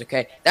football games,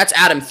 okay? That's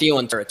Adam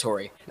Thielen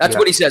territory. That's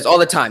what he says all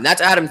the time. That's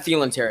Adam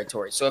Thielen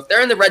territory. So if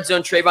they're in the red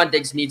zone, Trayvon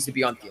Diggs needs to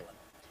be on Thielen.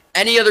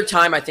 Any other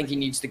time, I think he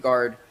needs to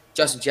guard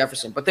Justin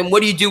Jefferson. But then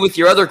what do you do with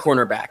your other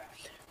cornerback?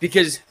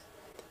 Because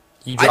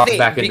you drop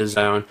back into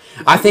zone.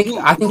 I think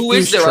who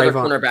is their other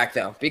cornerback,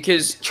 though?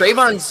 Because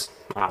Trayvon's...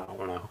 I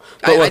don't know.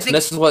 But listen,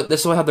 this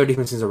is how their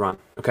defense needs to run,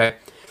 okay?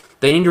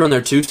 They need to run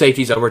their 2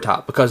 safeties over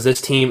top, because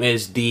this team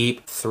is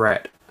deep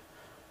threat.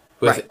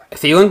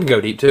 Thielen can go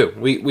deep too.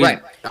 We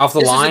off the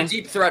line. This is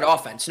a deep threat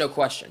offense, no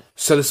question.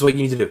 So this is what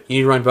you need to do. You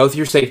need to run both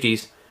your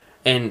safeties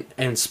and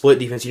split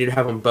defense. You need to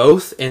have them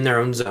both in their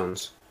own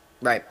zones.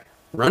 Right.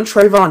 Run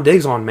Trayvon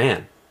Diggs on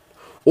man,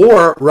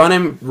 or run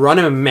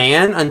him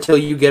man until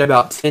you get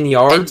about 10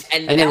 yards,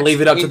 and then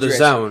leave it up to the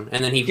zone,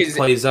 and then he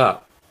plays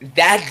up.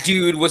 That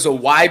dude was a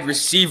wide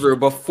receiver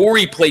before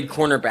he played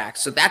cornerback,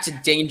 so that's a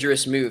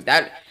dangerous move.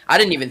 That I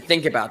didn't even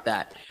think about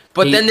that.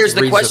 But then there's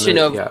the question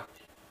of. Yeah.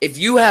 If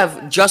you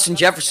have Justin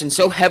Jefferson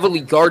so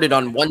heavily guarded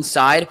on one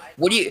side,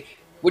 what are you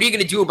going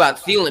to do about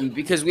Thielen?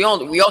 Because we know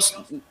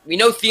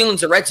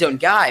Thielen's a red zone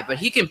guy, but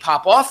he can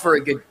pop off for a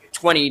good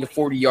 20 to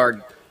 40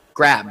 yard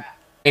grab.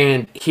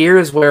 And here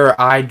is where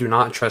I do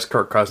not trust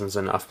Kirk Cousins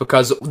enough,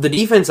 because the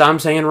defense I'm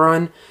saying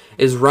run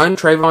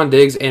Trayvon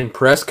Diggs and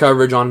press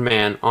coverage on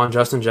man on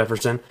Justin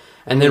Jefferson,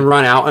 and then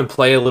run out and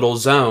play a little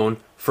zone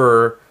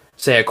for,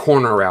 say, a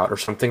corner route or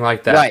something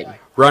like that. Right.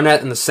 Run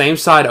that in the same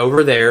side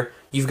over there.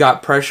 You've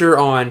got pressure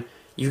on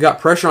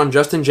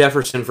Justin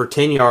Jefferson for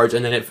 10 yards,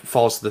 and then it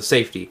falls to the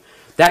safety.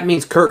 That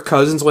means Kirk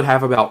Cousins would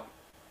have about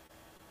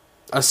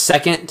a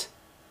second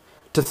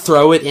to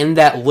throw it in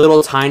that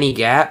little tiny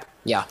gap.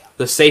 Yeah.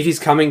 The safety's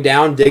coming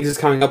down, Diggs is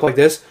coming up like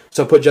this,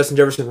 so put Justin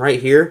Jefferson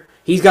right here.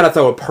 He's got to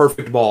throw a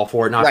perfect ball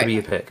for it not to be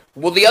a pick.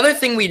 Well, the other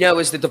thing we know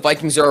is that the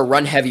Vikings are a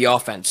run-heavy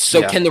offense.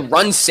 So can the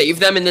run save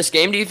them in this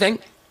game, do you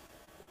think?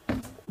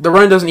 The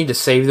run doesn't need to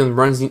save them.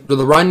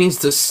 The run needs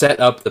to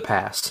set up the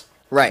pass.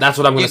 Right. That's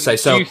what I'm going to say.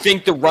 So, do you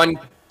think the run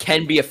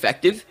can be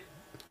effective?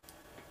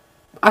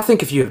 I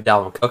think if you have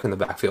Dalvin Cook in the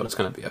backfield, it's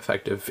going to be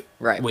effective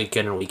week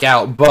in and week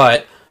out.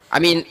 But I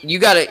mean, you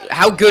got to.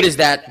 How good is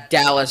that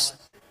Dallas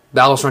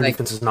run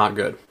defense is not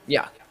good.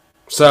 Yeah.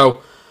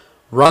 So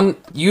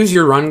use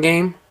your run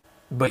game,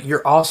 but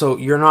you're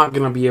not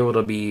going to be able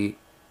to be.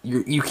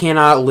 You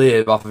cannot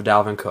live off of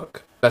Dalvin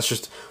Cook. That's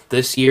just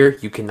this year.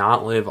 You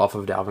cannot live off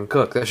of Dalvin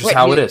Cook. That's just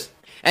how it is.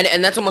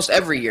 And that's almost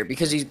every year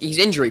because he's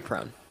injury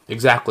prone.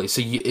 Exactly.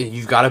 So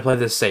you've got to play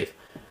this safe.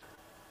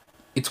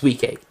 It's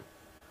week 8.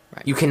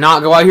 Right. You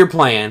cannot go out here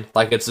playing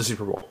like it's the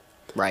Super Bowl.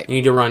 Right. You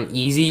need to run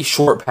easy,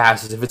 short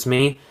passes if it's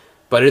me,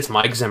 but it's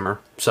Mike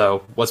Zimmer.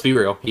 So let's be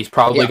real. He's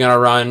probably going to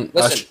run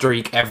a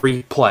streak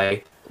every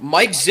play.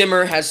 Mike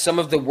Zimmer has some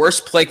of the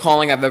worst play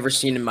calling I've ever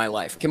seen in my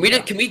life. Can we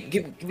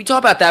talk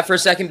about that for a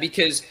second?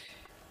 Because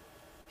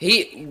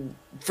he,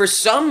 for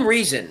some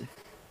reason,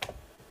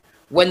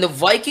 when the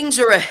Vikings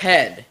are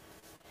ahead,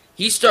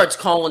 he starts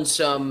calling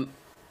some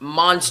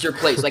monster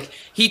plays. Like,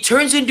 he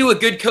turns into a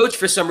good coach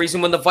for some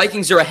reason when the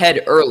Vikings are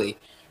ahead early.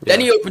 Then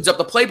he opens up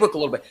the playbook a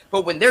little bit.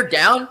 But when they're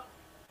down,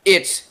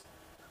 it's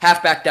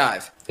halfback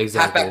dive.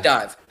 Exactly. Halfback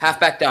dive.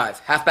 Halfback dive.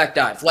 Halfback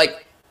dive.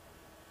 Like,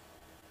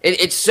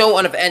 it's so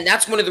and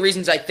that's one of the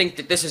reasons I think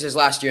that this is his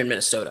last year in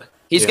Minnesota.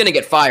 He's going to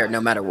get fired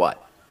no matter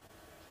what.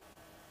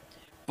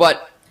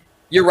 But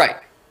you're right.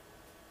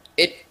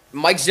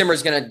 Mike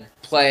Zimmer's going to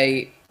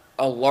play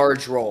a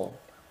large role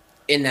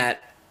in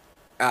that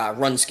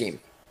run scheme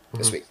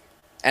this week,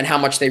 and how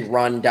much they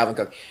run Dalvin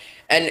Cook.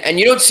 And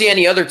you don't see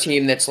any other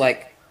team that's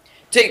like,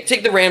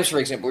 take the Rams, for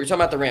example. We're talking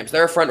about the Rams.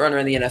 They're a front runner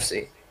in the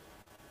NFC.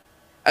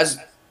 As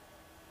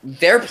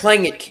they're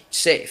playing it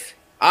safe,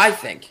 I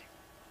think.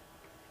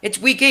 It's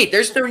week 8.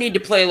 There's no need to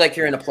play like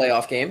you're in a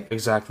playoff game.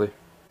 Exactly.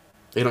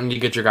 You don't need to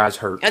get your guys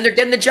hurt. And they're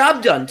getting the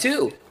job done,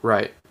 too.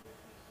 Right.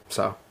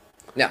 So.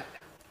 Yeah.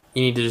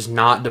 You need to just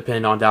not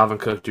depend on Dalvin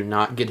Cook. Do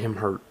not get him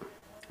hurt.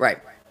 Right.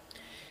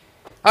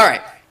 All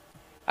right.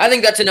 I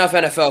think that's enough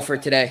NFL for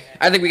today.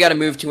 I think we got to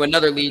move to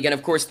another league. And,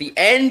 of course, the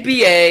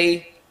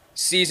NBA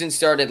season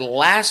started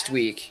last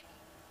week.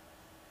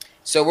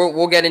 So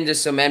we'll get into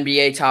some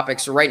NBA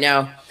topics. So right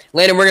now,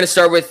 Landon, we're going to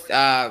start with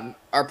a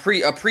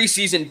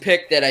preseason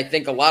pick that I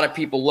think a lot of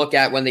people look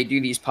at when they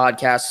do these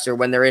podcasts or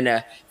when they're in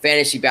a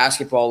fantasy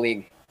basketball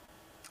league.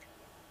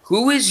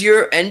 Who is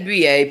your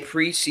NBA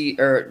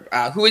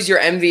who is your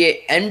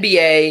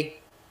NBA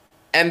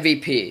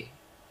MVP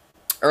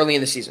early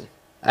in the season?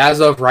 As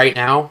of right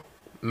now,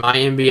 my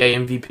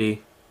NBA MVP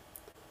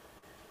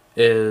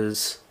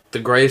is the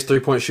greatest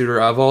three-point shooter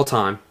of all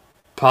time,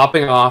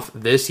 popping off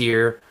this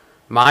year.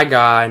 My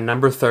guy,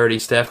 number 30,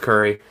 Steph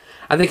Curry.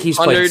 I think he's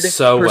played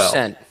so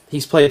well.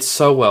 He's played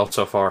so well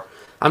so far.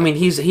 I mean,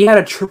 he had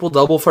a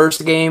triple-double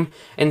first game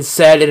and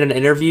said in an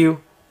interview,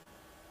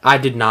 I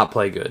did not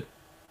play good.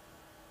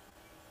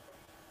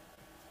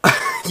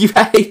 You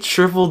had a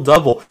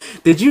triple-double.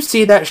 Did you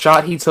see that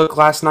shot he took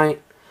last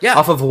night? Yeah.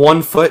 Off of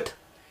 1 foot?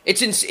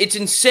 It's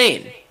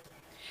insane.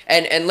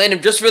 And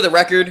Landon, just for the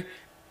record,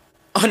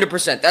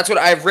 100%. That's what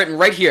I've written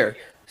right here.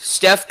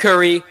 Steph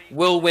Curry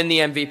will win the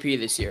MVP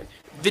this year.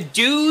 The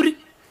dude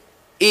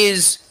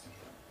is...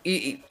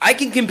 I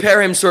can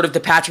compare him sort of to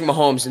Patrick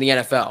Mahomes in the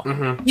NFL.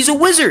 Mm-hmm. He's a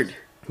wizard.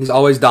 He's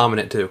always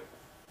dominant, too.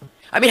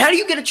 I mean, how do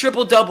you get a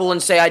triple-double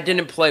and say I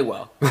didn't play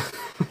well?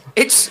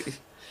 It's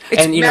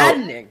and,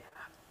 maddening.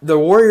 The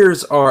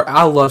Warriors are...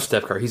 I love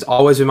Steph Curry. He's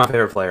always been my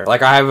favorite player.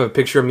 Like, I have a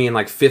picture of me in,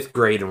 like, 5th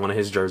grade in one of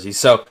his jerseys.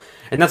 So,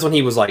 and that's when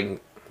he was,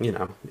 like, you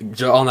know,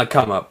 on that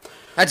come-up.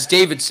 That's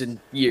Davidson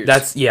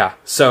years. Yeah.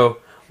 So,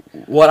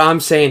 what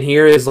I'm saying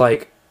here is,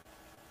 like,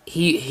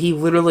 he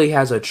literally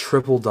has a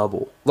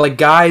triple-double. Like,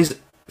 guys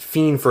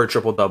fiend for a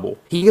triple-double.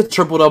 He gets a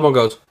triple-double and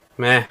goes,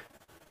 meh,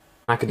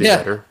 I could do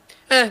better.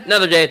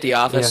 Another day at the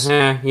office.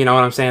 Yeah, you know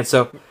what I'm saying?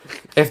 So,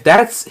 if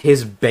that's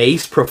his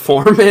base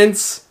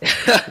performance,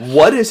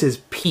 what is his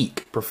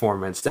peak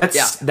performance?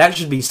 That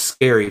should be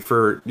scary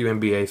for you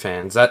NBA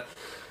fans. That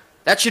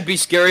should be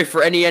scary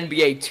for any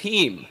NBA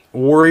team.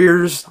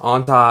 Warriors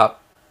on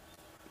top,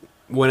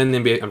 winning the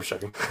NBA. I'm just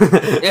joking.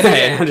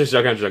 I'm just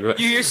joking.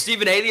 You hear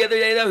Stephen A. the other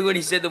day, though, when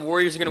he said the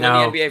Warriors are going to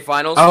win the NBA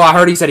Finals? Oh, I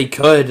heard he said he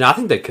could, and I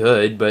think they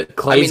could, but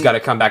Clay's got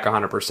to come back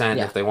 100%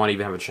 if they want to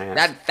even have a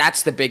chance.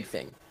 That's the big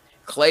thing.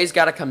 Clay's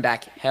got to come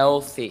back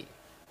healthy.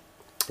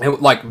 And,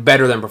 like,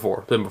 better than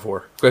before,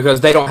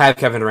 because they don't have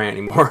Kevin Durant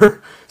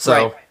anymore. So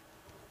Right.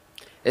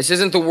 This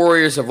isn't the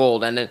Warriors of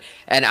old, and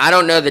I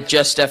don't know that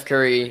just Steph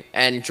Curry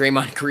and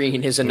Draymond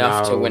Green is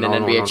enough to win an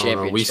NBA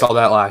championship. We saw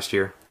that last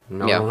year.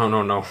 Yeah.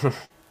 No.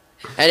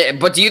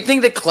 But do you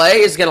think that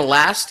Clay is going to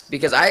last?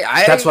 Because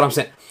That's what I'm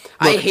saying.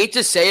 I hate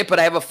to say it, but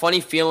I have a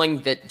funny feeling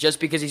that just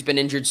because he's been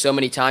injured so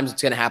many times,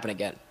 it's going to happen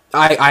again.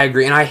 I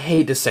agree, and I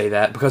hate to say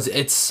that because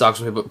it sucks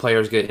when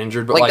players get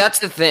injured. But That's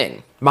the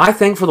thing. My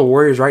thing for the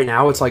Warriors right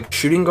now, it's like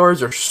shooting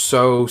guards are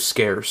so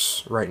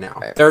scarce right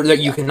now. Right.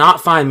 You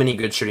cannot find many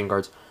good shooting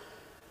guards.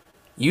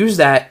 Use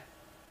that.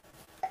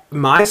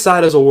 My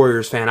side as a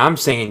Warriors fan, I'm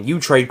saying you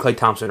trade Klay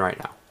Thompson right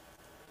now.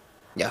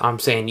 Yeah. I'm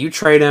saying you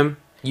trade him,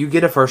 you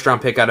get a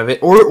first-round pick out of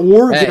it,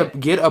 or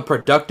get a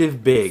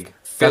productive big.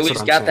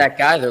 Philly's got that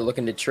guy they're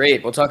looking to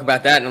trade. We'll talk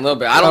about that in a little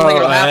bit. I don't think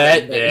it'll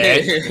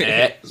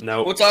happen.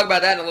 No. We'll talk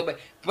about that in a little bit.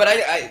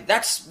 But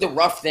that's the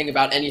rough thing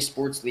about any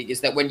sports league is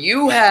that when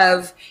you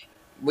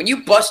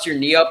bust your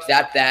knee up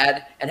that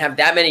bad and have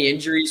that many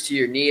injuries to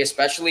your knee,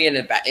 especially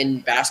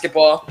in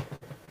basketball,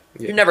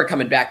 you're never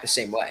coming back the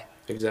same way.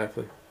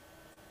 Exactly.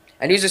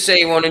 And who's to say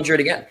he won't injure it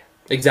again?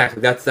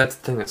 Exactly. That's the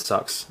thing that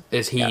sucks.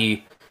 Is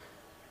he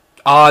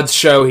odds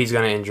show he's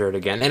gonna injure it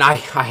again. And I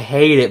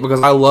hate it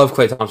because I love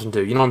Klay Thompson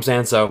too. You know what I'm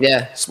saying? So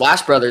yeah,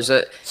 Splash Brothers.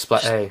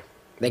 Hey.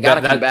 They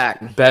gotta come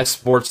back. Best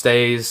sports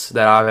days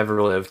that I've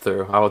ever lived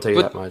through. I will tell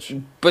you that much.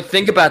 But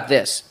think about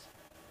this.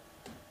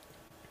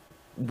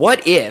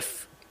 What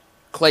if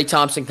Klay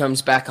Thompson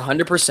comes back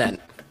 100%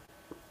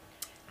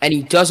 and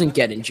he doesn't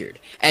get injured,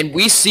 and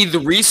we see the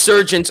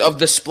resurgence of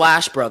the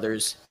Splash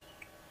Brothers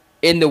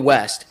in the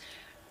West?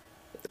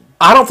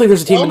 I don't think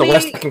there's a team in the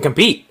West that can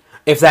compete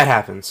if that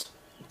happens.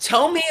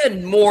 Tell me a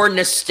more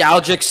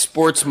nostalgic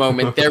sports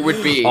moment there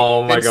would be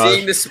than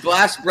seeing the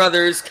Splash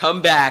Brothers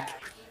come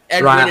back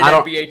and win an NBA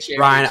championship.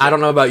 Ryan, I don't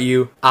know about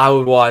you. I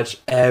would watch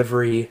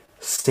every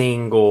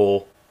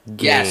single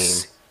game.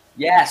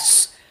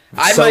 Yes.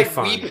 I might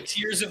weep with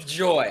tears of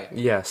joy.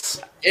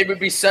 Yes. It would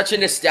be such a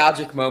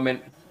nostalgic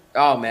moment.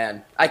 Oh,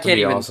 man. I can't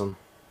even. Awesome.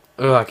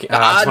 Ugh, the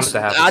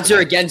odds are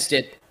against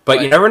it.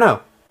 But you never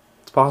know.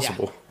 It's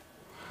possible. Yeah.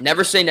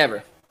 Never say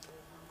never.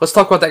 Let's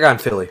talk about that guy in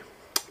Philly.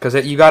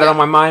 Because you got it on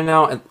my mind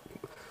now. And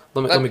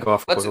let me go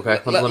off quick,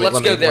 okay? Let's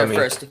go there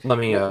first.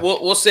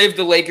 We'll save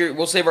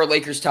We'll save our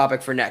Lakers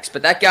topic for next.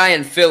 But that guy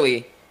in Philly,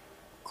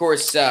 of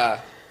course,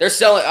 they're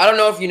selling. I don't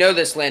know if you know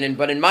this, Landon,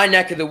 but in my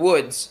neck of the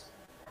woods,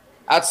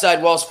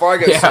 outside Wells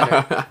Fargo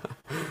Center,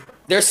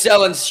 they're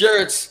selling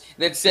shirts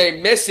that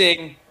say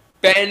 "Missing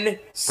Ben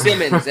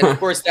Simmons," and of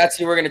course, that's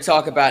who we're going to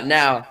talk about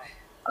now.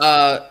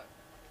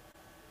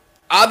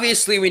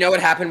 Obviously, we know what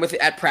happened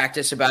at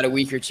practice about a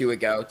week or two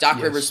ago. Doc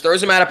Rivers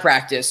throws him out of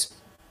practice.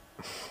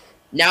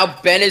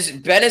 Now Ben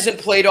hasn't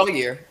played all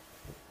year,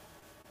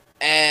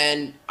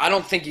 and I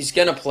don't think he's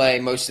gonna play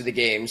most of the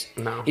games.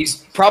 No,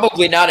 he's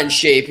probably not in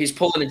shape. He's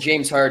pulling a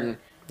James Harden.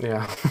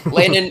 Yeah,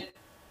 Landon,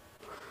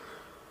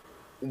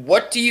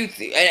 what do you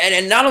think?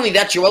 And not only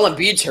that, Joel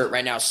Embiid's hurt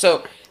right now.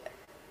 So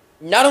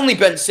not only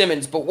Ben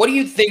Simmons, but what do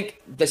you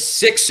think the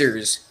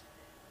Sixers,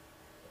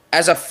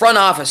 as a front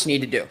office,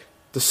 need to do?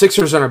 The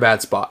Sixers are in a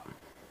bad spot.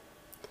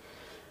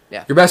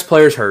 Yeah, your best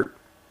player's hurt.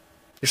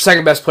 Your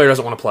second best player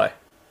doesn't want to play.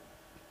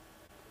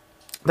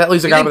 That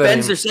leaves a guy with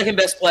Ben's their second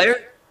best player?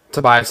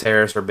 Tobias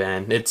Harris or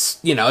Ben. It's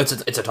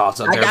a toss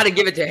up. I got to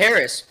give it to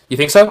Harris. You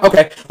think so?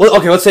 Okay.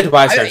 Well, let's say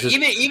Tobias Harris.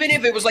 Even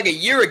if it was like a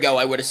year ago,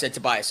 I would have said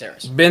Tobias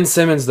Harris. Ben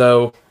Simmons,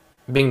 though,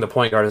 being the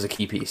point guard is a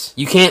key piece.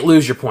 You can't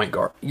lose your point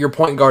guard. Your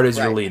point guard is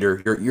your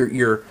leader.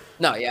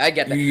 No, yeah, I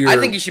get that. I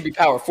think he should be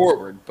power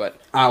forward, but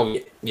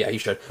yeah, he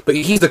should. But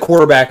he's the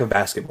quarterback of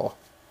basketball.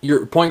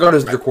 Your point guard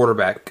is your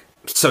quarterback,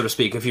 so to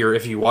speak. If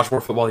you watch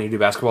more football than you do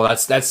basketball,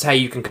 that's how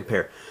you can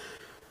compare.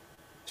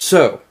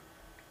 So,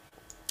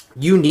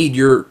 you need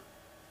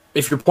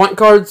if your point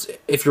guard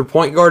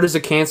is a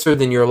cancer,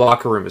 then your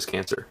locker room is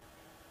cancer.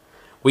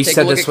 We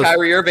said this with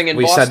Kyrie Irving in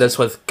we Boston. said this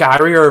with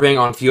Kyrie Irving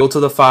on Fuel to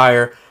the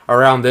Fire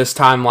around this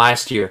time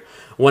last year.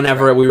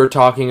 Whenever we were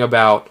talking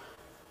about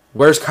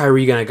where's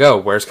Kyrie gonna go?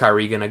 Where's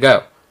Kyrie gonna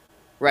go?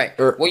 Right.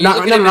 Or,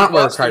 not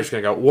where's Kyrie's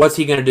gonna go. What's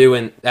he gonna do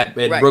in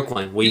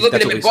Brooklyn? You look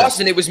at him in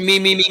Boston. It was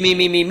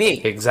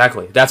me.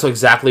 Exactly. That's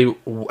exactly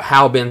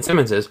how Ben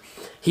Simmons is.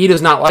 He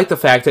does not like the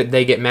fact that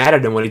they get mad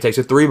at him when he takes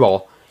a three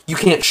ball. You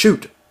can't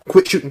shoot.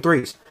 Quit shooting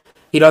threes.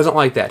 He doesn't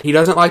like that. He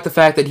doesn't like the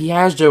fact that he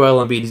has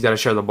Joel Embiid he's got to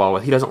share the ball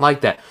with. He doesn't like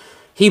that.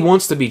 He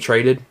wants to be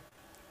traded.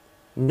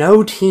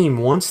 No team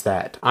wants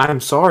that. I'm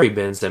sorry,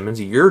 Ben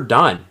Simmons. You're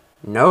done.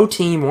 No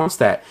team wants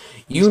that.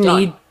 You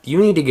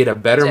need to get a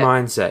better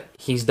mindset.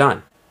 He's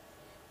done.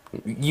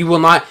 You will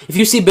not. If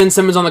you see Ben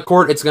Simmons on the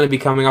court, it's going to be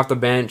coming off the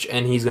bench,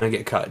 and he's going to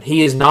get cut.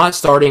 He is not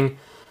starting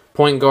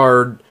point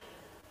guard.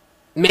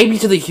 Maybe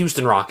to the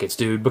Houston Rockets,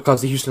 dude,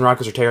 because the Houston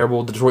Rockets are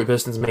terrible. The Detroit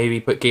Pistons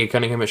maybe put Cade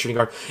Cunningham at shooting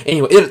guard.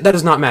 Anyway, that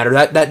does not matter.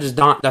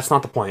 That's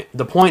not the point.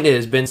 The point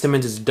is Ben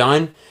Simmons is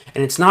done,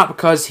 and it's not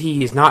because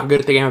he is not good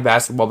at the game of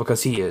basketball,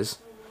 because he is.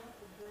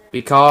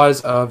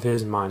 Because of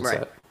his mindset.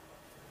 Right.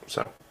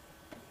 So.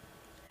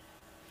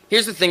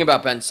 Here's the thing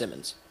about Ben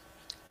Simmons.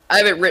 I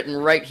have it written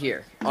right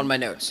here on my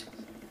notes.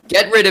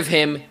 Get rid of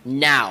him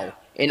now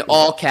in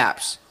all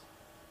caps.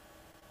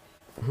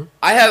 Mm-hmm.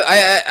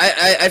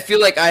 I feel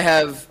like I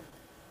have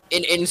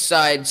an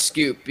inside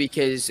scoop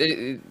because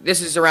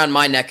this is around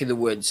my neck of the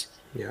woods.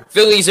 Yeah.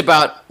 Philly's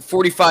about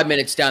 45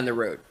 minutes down the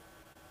road.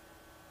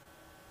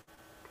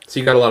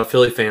 So you got a lot of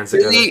Philly fans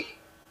that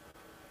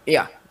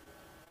Yeah.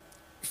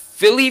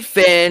 Philly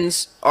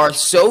fans are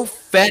so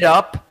fed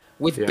up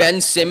with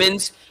Ben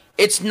Simmons,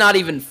 it's not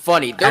even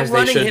funny. They're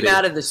running him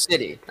out of the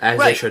city. As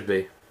they should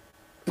be.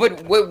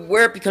 But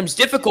where it becomes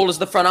difficult is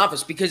the front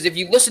office, because if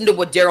you listen to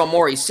what Daryl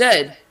Morey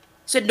said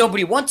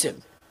nobody wants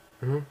him.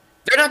 Mm-hmm.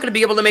 They're not going to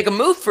be able to make a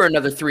move for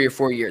another 3 or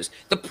 4 years.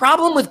 The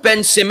problem with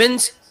Ben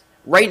Simmons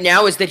right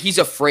now is that he's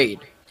afraid.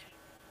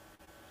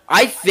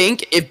 I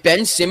think if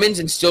Ben Simmons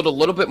instilled a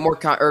little bit more,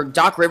 or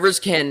Doc Rivers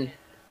can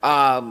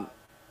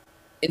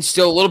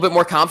instill a little bit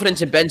more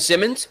confidence in Ben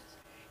Simmons,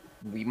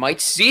 we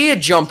might see a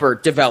jumper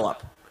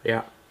develop.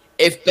 Yeah.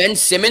 If Ben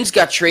Simmons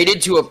got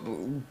traded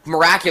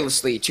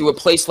miraculously to a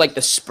place like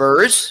the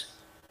Spurs,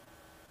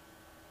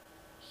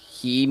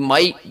 he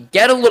might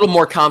get a little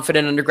more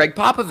confident under Greg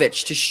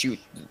Popovich to shoot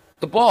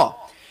the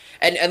ball.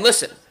 And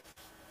listen,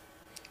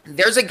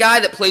 there's a guy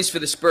that plays for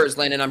the Spurs,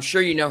 Landon. I'm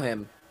sure you know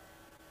him.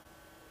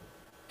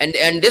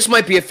 And this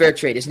might be a fair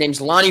trade. His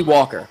name's Lonnie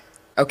Walker.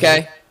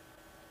 Okay?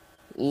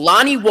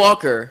 Lonnie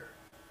Walker,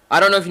 I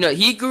don't know if you know,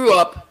 he grew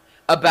up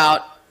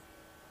about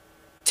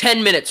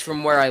 10 minutes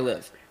from where I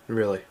live.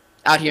 Really?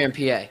 Out here in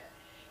PA.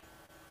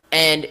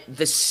 And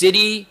the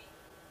city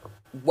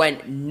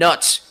went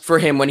nuts for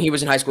him when he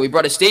was in high school. He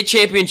brought a state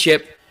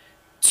championship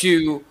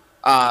to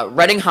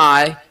Reading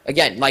High,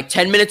 again, like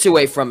 10 minutes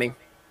away from me.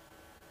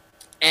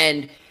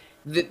 And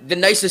the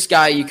nicest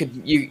guy you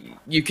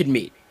could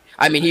meet.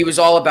 I mean, he's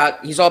all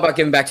about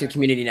giving back to the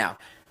community now.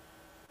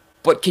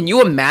 But can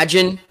you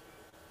imagine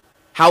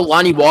how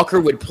Lonnie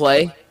Walker would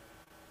play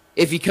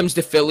if he comes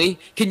to Philly?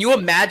 Can you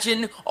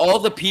imagine all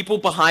the people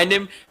behind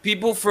him,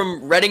 people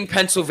from Reading,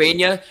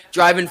 Pennsylvania,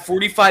 driving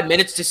 45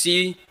 minutes to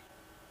see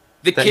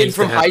the kid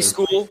from high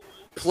school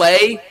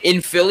play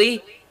in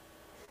Philly?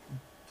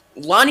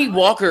 Lonnie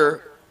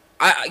Walker,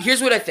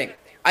 here's what I think.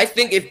 I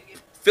think if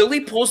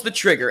Philly pulls the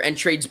trigger and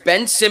trades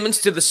Ben Simmons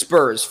to the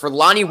Spurs for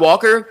Lonnie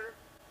Walker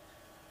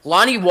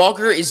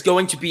is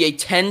going to be a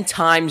 10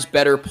 times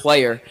better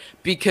player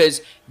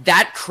because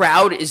that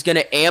crowd is going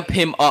to amp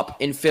him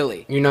up in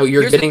Philly. You know,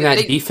 you're getting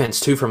that defense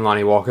too from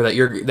Lonnie Walker. That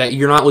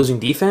you're not losing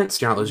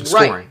defense, you're not losing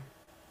scoring.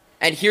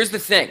 And here's the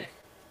thing.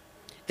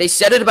 They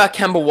said it about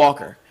Kemba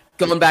Walker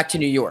going back to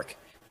New York,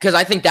 because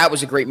I think that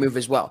was a great move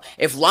as well.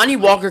 If Lonnie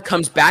Walker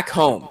comes back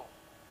home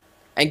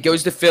and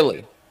goes to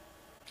Philly,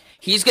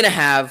 he's going to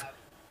have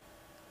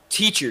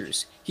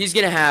teachers. He's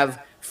going to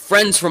have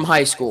friends from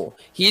high school.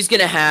 He's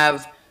going to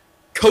have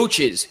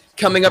coaches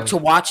coming up to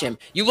watch him.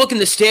 You look in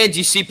the stands,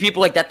 you see people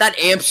like that. That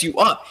amps you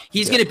up.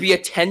 He's going to be a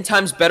 10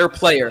 times better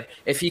player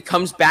if he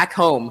comes back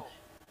home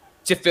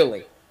to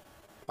Philly.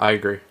 I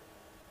agree.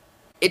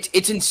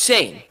 It's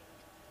insane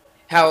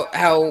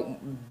how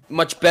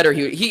much better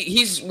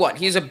he's what?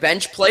 He's a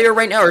bench player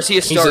right now, or is he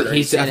a starter?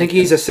 I think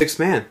he's a sixth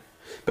man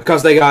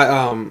because they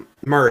got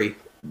Murray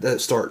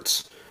that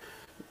starts.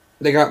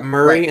 They got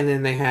Murray, and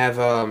then they have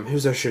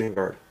who's their shooting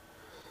guard?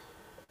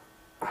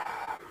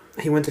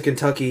 He went to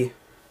Kentucky.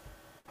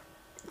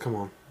 Come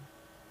on,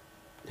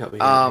 help me.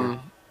 I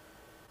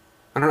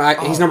don't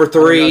know. He's number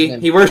 3.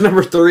 He wears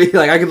number 3.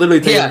 Like I could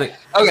literally take him.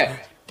 Okay,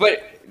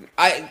 but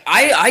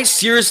I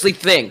seriously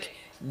think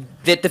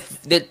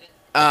that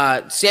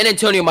San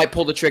Antonio might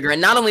pull the trigger, and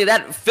not only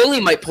that,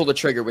 Philly might pull the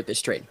trigger with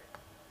this trade.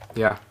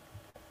 Yeah,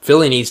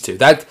 Philly needs to.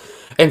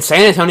 And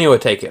San Antonio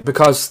would take it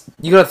because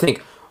you got to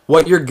think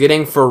what you're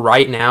getting for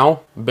right now.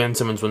 Ben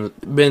Simmons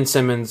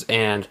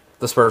and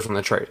the Spurs win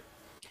the trade.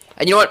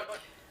 And you know what?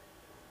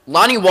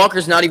 Lonnie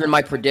Walker's not even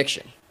my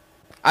prediction.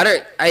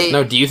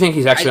 No, do you think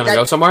he's actually going to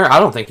go somewhere? I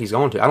don't think he's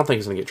going to. I don't think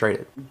he's going to get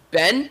traded.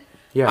 Ben?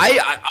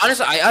 Yeah.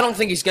 Honestly, I don't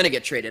think he's going to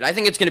get traded. I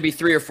think it's going to be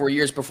 3 or 4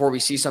 years before we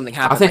see something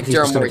happen. I think he's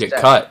just going to get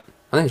cut.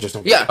 I think he's just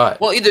going to get cut.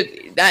 Well, either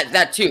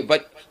that too.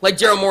 But like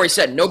Daryl Morey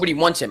said, nobody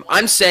wants him.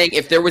 I'm saying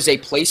if there was a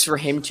place for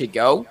him to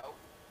go,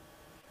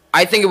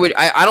 I think it would.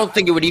 I don't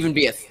think it would even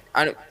be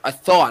a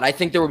thought. I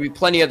think there would be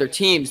plenty of other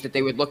teams that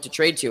they would look to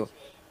trade to.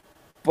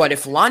 But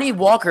if Lonnie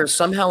Walker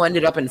somehow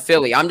ended up in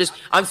Philly,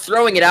 I'm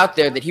throwing it out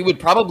there that he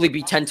would probably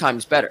be 10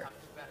 times better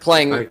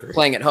playing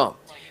at home.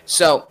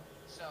 So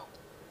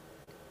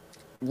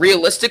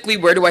realistically,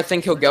 where do I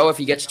think he'll go if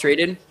he gets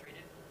traded?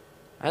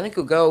 I think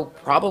he'll go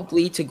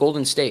probably to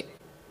Golden State.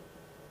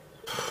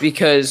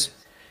 Because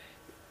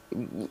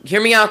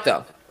hear me out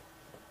though.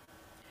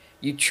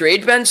 You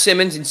trade Ben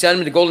Simmons and send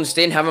him to Golden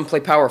State and have him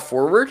play power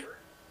forward,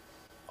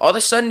 all of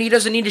a sudden he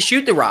doesn't need to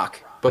shoot the rock.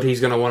 But he's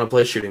going to want to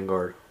play shooting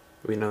guard.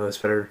 We know this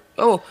better.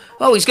 Oh,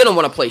 he's going to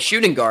want to play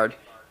shooting guard.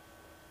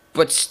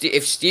 But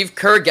if Steve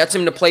Kerr gets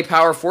him to play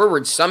power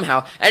forward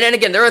somehow, and then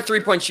again, they're a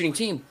three-point shooting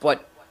team,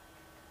 but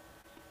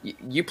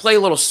you play a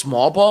little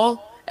small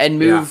ball and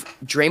move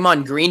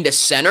Draymond Green to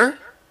center,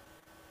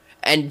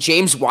 and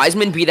James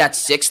Wiseman be that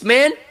sixth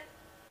man?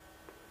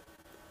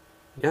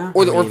 Yeah.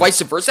 Or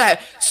vice versa.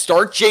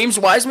 Start James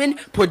Wiseman,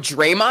 put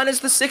Draymond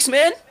as the sixth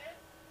man?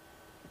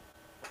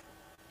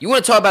 You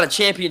want to talk about a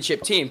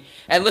championship team.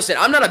 And listen,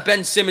 I'm not a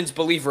Ben Simmons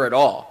believer at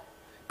all.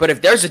 But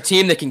if there's a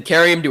team that can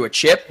carry him to a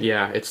chip,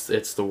 yeah, it's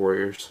the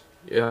Warriors.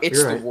 Yeah,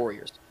 it's the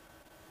Warriors.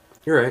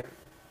 You're right.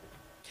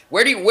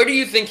 Where do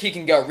you think he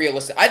can go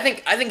realistically? I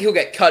think he'll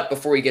get cut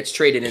before he gets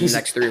traded in the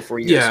next 3 or 4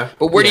 years. Yeah.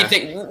 But where do you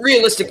think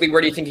realistically?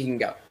 Where do you think he can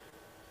go?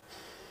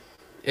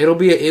 It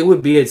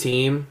would be a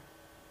team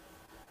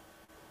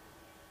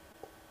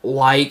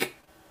like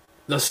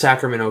the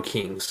Sacramento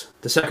Kings.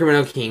 The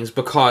Sacramento Kings,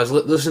 because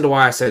listen to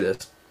why I say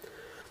this.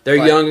 They're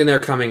young and they're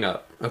coming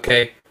up.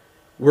 Okay,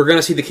 we're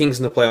gonna see the Kings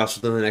in the playoffs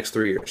within the next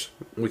 3 years.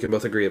 We can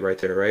both agree right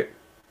there, right?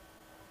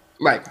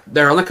 Right.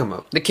 They're on the come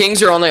up. The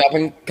Kings are on the up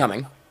and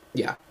coming.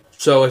 Yeah.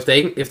 So if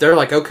they're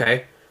like,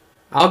 okay,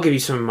 I'll give you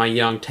some of my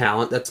young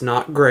talent that's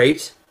not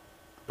great,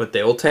 but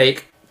they will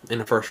take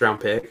in a first round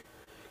pick.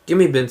 Give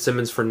me Ben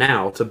Simmons for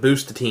now to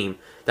boost the team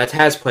that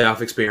has playoff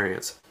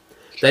experience.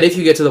 That if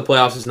you get to the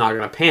playoffs is not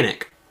going to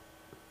panic.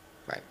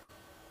 Right.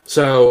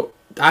 So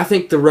I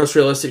think the most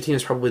realistic team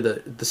is probably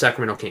the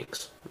Sacramento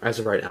Kings as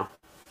of right now.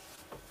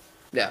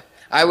 Yeah,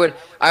 I would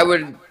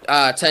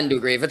tend to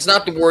agree. If it's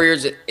not the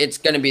Warriors, it's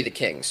going to be the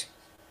Kings.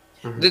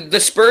 Mm-hmm. The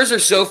Spurs are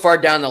so far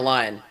down the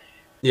line.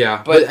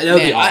 Yeah, but that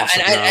would be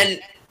awesome. And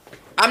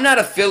I'm not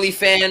a Philly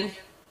fan.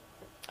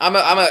 I'm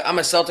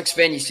a Celtics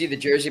fan. You see the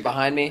jersey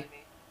behind me.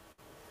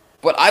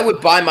 But I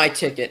would buy my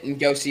ticket and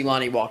go see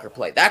Lonnie Walker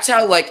play. That's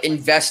how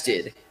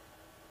invested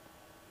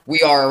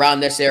we are around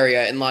this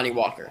area in Lonnie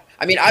Walker.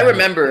 I mean, I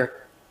remember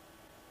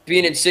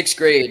being in 6th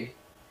grade,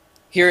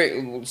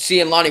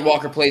 seeing Lonnie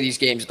Walker play these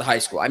games at the high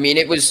school. I mean,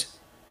 it was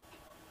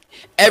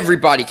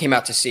everybody came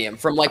out to see him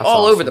from That's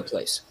all awesome. over the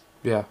place.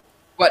 Yeah.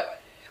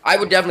 But I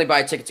would definitely buy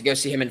a ticket to go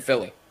see him in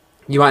Philly.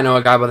 You might know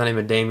a guy by the name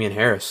of Damian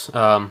Harris.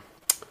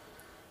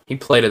 He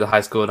played at the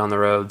high school down the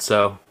road,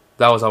 so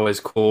that was always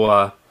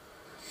cool.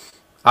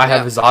 I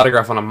have his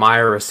autograph on a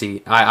Meijer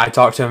receipt. I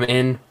talked to him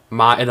in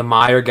the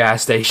Meijer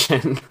gas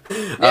station.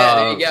 Yeah,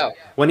 there you go.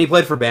 When he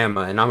played for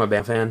Bama, and I'm a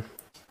Bama fan.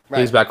 Right.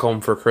 He was back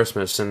home for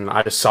Christmas, and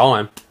I just saw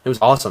him. It was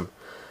awesome.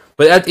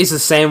 But it's the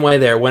same way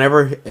there.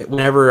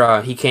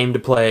 Whenever he came to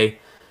play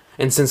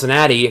in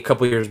Cincinnati a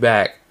couple years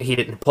back, he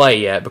didn't play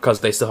yet because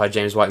they still had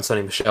James White and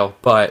Sonny Michel.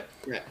 But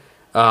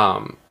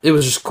it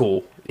was just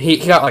cool. He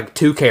got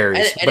 2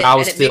 carries, but I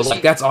was still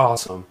that's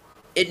awesome.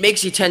 It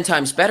makes you 10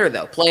 times better,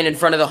 though, playing in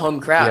front of the home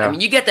crowd. Yeah. I mean,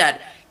 you get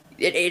that.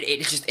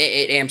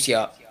 It amps you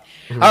up.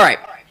 Mm-hmm. All right.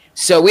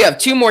 So we have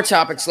 2 more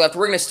topics left.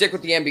 We're going to stick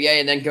with the NBA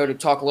and then go to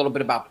talk a little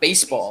bit about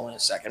baseball in a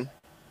second.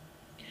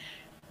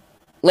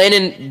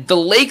 Landon, the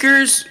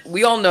Lakers,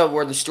 we all know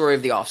were the story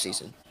of the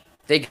offseason.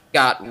 They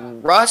got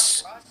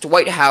Russ,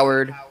 Dwight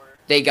Howard.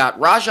 They got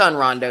Rajon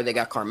Rondo. They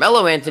got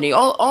Carmelo Anthony.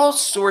 All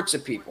sorts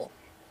of people.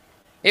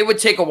 It would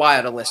take a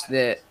while to list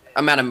the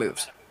amount of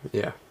moves.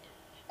 Yeah.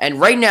 And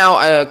right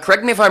now,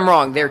 correct me if I'm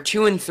wrong, they're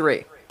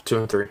 2-3.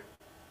 2-3.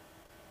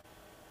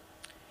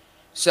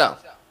 So,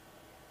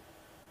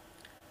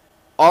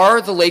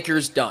 are the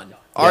Lakers done?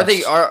 Are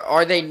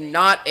Yes. they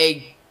not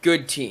a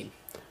good team?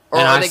 Or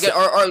are they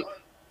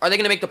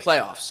going to make the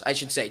playoffs? I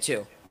should say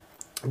too.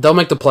 They'll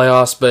make the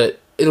playoffs, but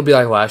it'll be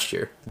like last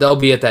year. They'll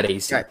be at that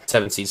 8 seed, Right.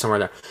 7 seed, somewhere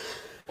there.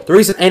 The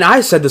reason, and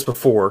I said this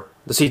before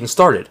the season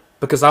started,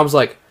 because I was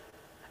like,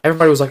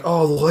 everybody was like,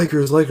 "Oh, the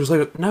Lakers."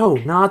 No,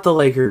 not the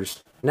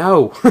Lakers.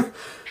 No.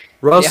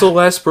 Russell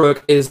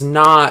Westbrook is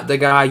not the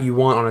guy you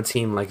want on a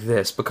team like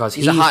this because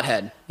he's a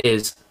hothead.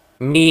 Is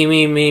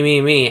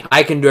me.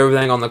 I can do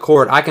everything on the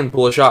court. I can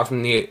pull a shot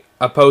from the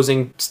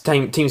opposing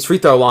team's free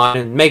throw line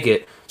and make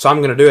it, so I'm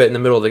going to do it in the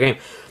middle of the game.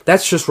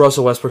 That's just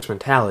Russell Westbrook's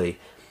mentality.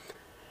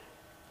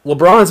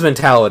 LeBron's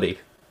mentality.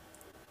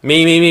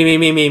 Me.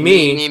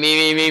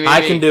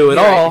 I can do it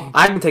all. Right.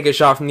 I can take a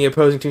shot from the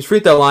opposing team's free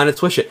throw line and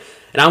swish it.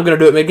 And I'm going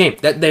to do it mid-game.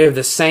 They have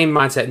the same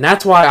mindset. And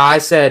that's why I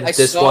said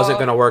this wasn't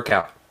going to work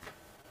out.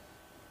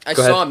 I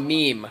saw a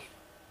meme,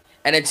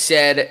 and it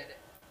said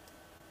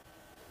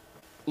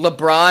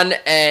LeBron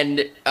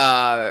and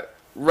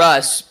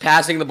Russ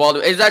passing the ball.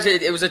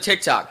 It was a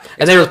TikTok.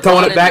 And they were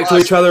throwing it back to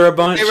each other a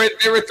bunch.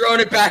 They were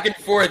throwing it back and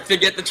forth to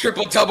get the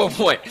triple-double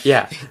point.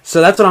 Yeah. So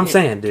that's what I'm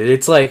saying, dude.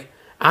 It's like,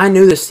 I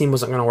knew this team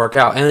wasn't going to work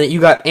out. And then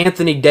you got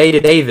Anthony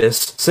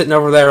Davis sitting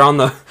over there on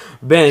the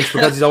bench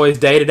because he's always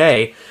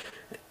day-to-day.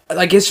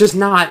 It's just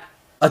not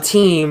a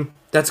team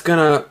that's going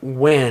to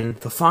win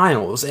the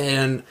finals.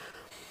 And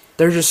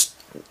they're just,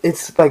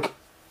 it's like,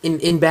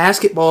 in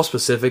basketball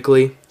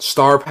specifically,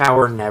 star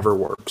power never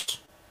works.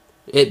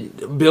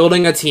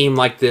 Building a team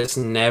like this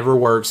never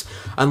works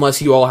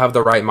unless you all have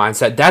the right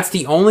mindset. That's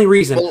the only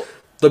reason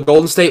the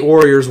Golden State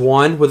Warriors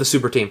won with a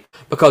super team.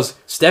 Because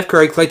Steph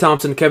Curry, Klay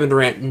Thompson, Kevin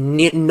Durant,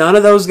 none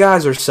of those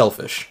guys are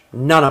selfish.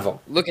 None of them.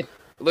 Look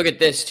at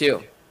this,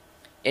 too.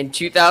 In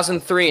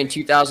 2003 and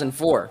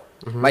 2004,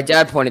 my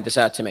dad pointed this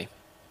out to me.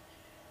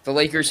 The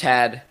Lakers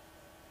had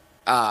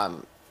the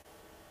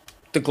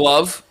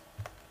glove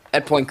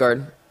at point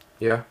guard.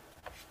 Yeah.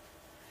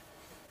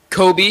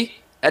 Kobe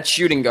at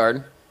shooting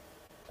guard,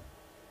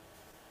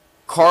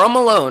 Karl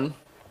Malone,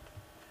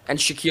 and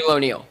Shaquille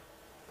O'Neal.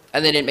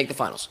 And they didn't make the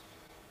finals.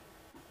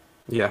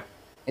 Yeah.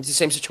 It's the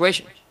same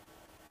situation.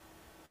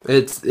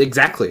 It's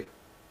exactly.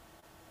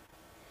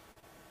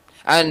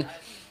 And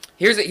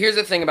here's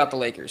the thing about the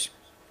Lakers.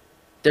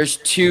 There's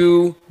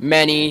too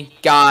many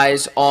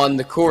guys on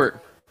the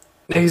court.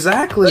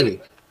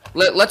 Exactly.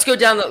 Let's go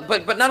down the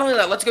but not only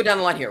that, let's go down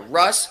the line here.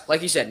 Russ,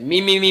 like you said,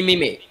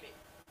 me.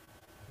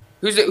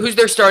 Who's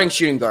their starting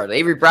shooting guard?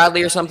 Avery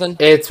Bradley or something?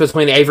 It's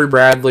between Avery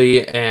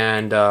Bradley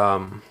and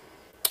I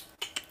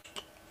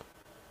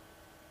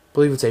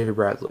believe it's Avery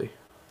Bradley.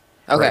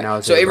 Okay, right now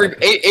it's so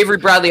Avery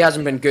Bradley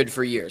hasn't been good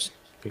for years.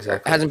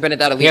 Exactly. Hasn't been at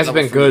that elite He hasn't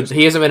level been for good. years.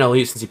 He hasn't been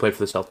elite since he played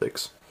for the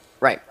Celtics.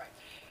 Right.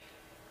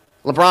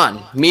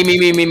 LeBron,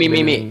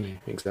 me.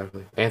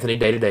 Exactly. Anthony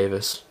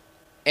Davis.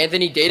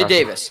 Anthony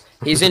Davis.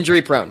 He's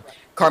injury prone.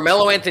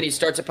 Carmelo Anthony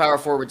starts at power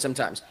forward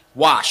sometimes.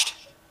 Washed.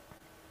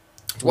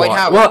 Dwight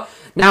Howard. Well,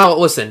 now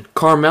listen.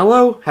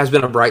 Carmelo has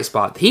been a bright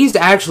spot. He's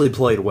actually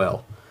played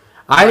well.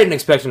 I didn't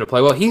expect him to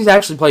play well. He's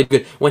actually played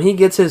good. When he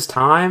gets his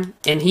time,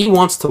 and he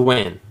wants to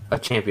win a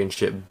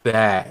championship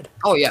bad.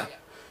 Oh, yeah.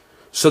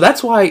 So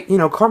that's why,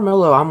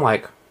 Carmelo, I'm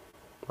like,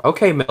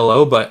 okay,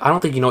 Melo, but I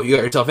don't think you know what you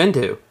got yourself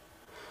into.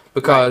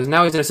 Because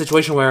now he's in a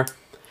situation where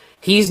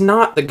he's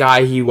not the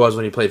guy he was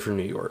when he played for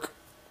New York.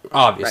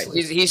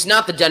 Obviously. Right. He's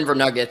not the Denver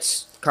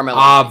Nuggets, Carmelo.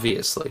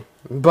 Obviously.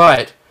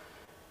 But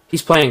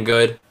he's playing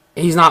good.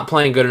 He's not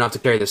playing good enough to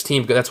carry this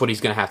team, because that's what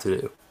he's going to have to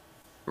do.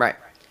 Right.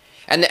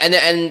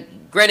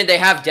 And granted, they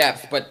have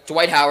depth, but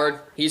Dwight Howard,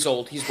 he's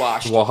old. He's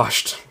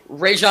washed.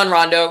 Rajon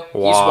Rondo,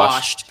 he's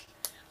washed.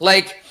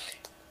 Like,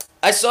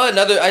 I saw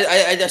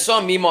I saw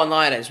a meme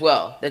online as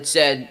well that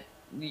said,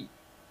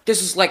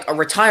 this is like a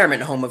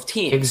retirement home of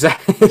teams.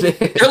 Exactly.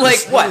 They're like,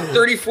 what,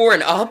 34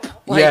 and up?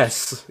 Like,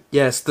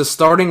 yes. The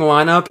starting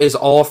lineup is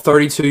all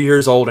 32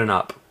 years old and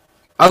up.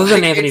 Other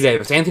than Anthony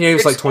Davis. Anthony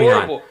Davis is like 29.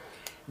 Horrible.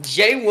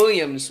 Jay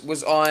Williams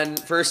was on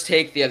First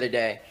Take the other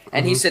day,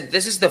 and he said,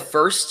 this is the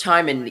first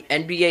time in the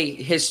NBA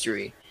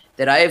history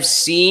that I have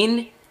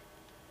seen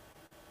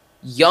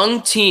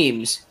young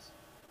teams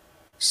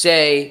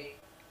say,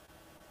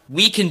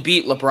 we can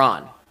beat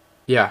LeBron.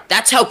 Yeah.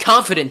 That's how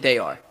confident they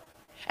are.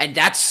 And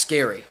that's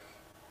scary.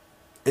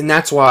 And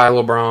that's why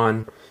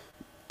LeBron,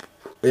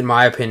 in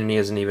my opinion, he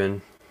isn't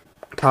even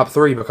top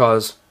 3,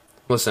 because,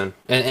 listen,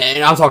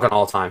 and I'm talking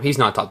all time. He's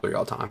not top 3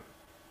 all time.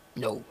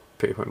 No.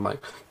 Pretty point blank.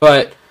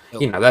 But,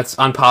 that's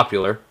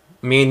unpopular.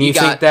 I mean, you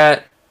think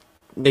that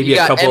maybe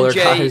a couple other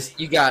guys.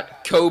 You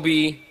got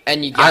Kobe,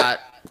 and you got...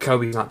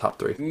 Kobe's not top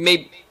 3.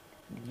 Maybe.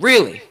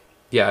 Really?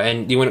 Yeah,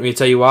 and you want me to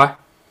tell you why?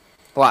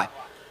 Why?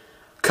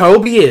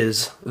 Kobe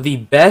is the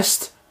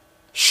best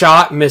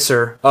shot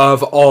misser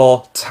of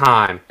all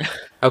time.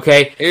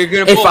 Okay? You're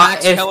going to pull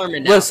Max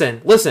Kellerman now.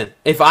 Listen.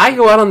 If I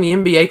go out on the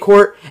NBA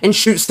court and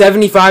shoot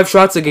 75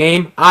 shots a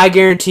game, I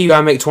guarantee you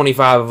I make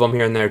 25 of them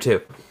here and there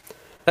too.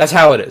 That's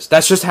how it is.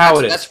 That's just how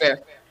it is. That's fair.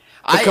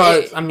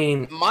 Because,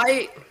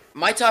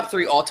 my top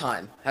 3 all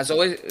time has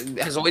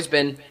always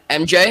been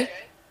MJ.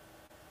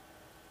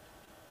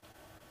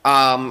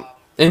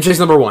 MJ's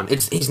number 1.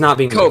 He's not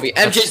being Kobe.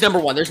 MJ's number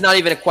 1. There's not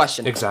even a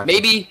question. Exactly.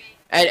 Maybe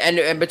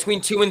and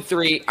between 2 and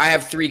 3, I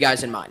have 3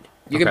 guys in mind.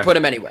 You can put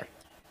them anywhere.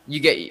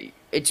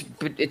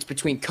 It's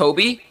between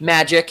Kobe,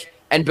 Magic,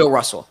 and Bill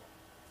Russell.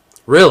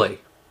 Really?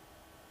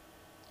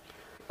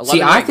 See,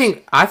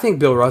 rings. I think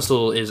Bill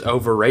Russell is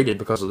overrated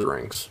because of the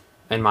rings,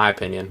 in my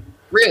opinion.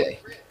 Really?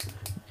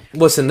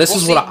 Listen, this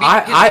is what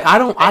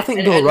I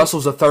think Bill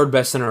Russell's the 3rd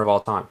best center of all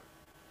time.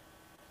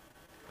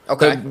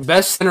 Okay. The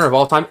best center of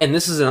all time, and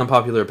this is an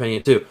unpopular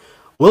opinion too.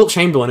 Wilt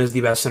Chamberlain is the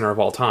best center of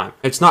all time.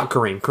 It's not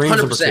Kareem. Kareem's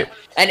number 2.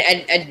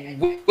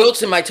 And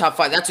Wilt's in my top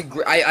 5. That's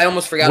I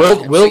almost forgot.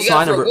 Wilt's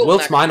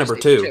my number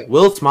 2.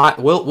 Wilt's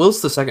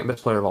the 2nd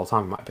best player of all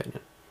time, in my opinion.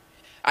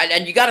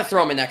 And you got to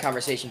throw him in that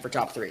conversation for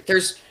top 3.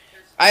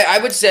 I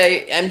would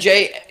say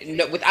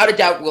MJ, without a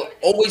doubt, will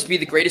always be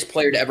the greatest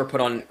player to ever put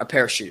on a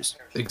pair of shoes.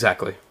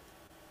 Exactly.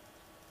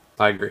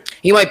 I agree.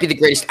 He might be the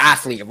greatest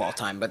athlete of all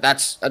time, but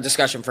that's a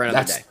discussion for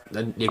another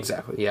day.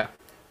 Exactly, yeah.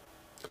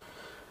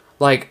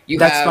 Like,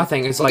 that's my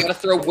thing. It's you got to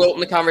throw Wilt in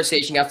the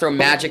conversation. You got to throw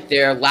Magic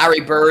there. Larry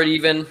Bird,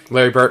 even.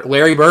 Larry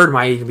Bird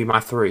might even be my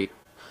 3.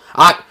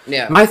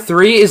 My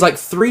 3 is like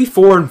 3,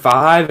 4, and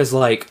 5 is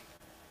like...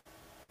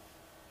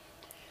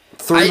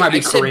 3 might be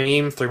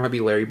Kareem, 3 might be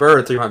Larry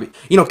Bird, 3 might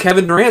be...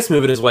 Kevin Durant's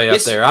moving his way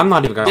up there. I'm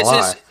not even going to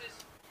lie.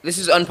 This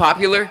is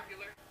unpopular.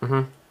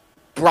 Mm-hmm.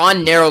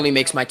 Bron narrowly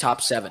makes my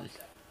top 7.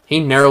 He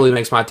narrowly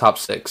makes my top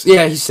 6.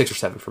 Yeah, he's 6 or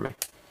 7 for me.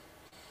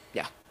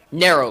 Yeah,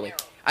 narrowly.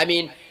 I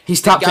mean,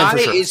 he's top 10 for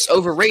sure. The guy is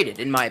overrated,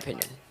 in my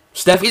opinion.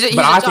 He's a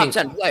top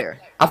 10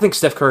 player. I think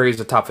Steph Curry is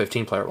a top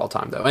 15 player of all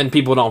time, though. And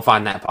people don't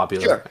find that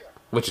popular. Sure.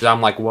 Which is, I'm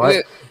like,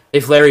 what?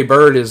 If Larry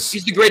Bird is...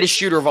 He's the greatest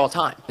shooter of all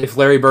time. If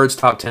Larry Bird's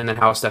top 10, then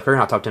how is Steph Curry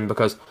not top 10?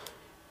 Because...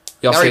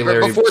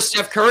 Before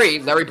Steph Curry,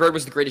 Larry Bird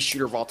was the greatest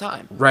shooter of all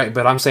time. Right,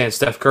 but I'm saying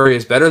Steph Curry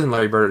is better than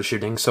Larry Bird at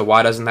shooting, so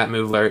why doesn't that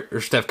move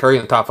Steph Curry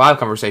in the top 5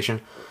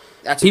 conversation?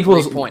 That's a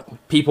great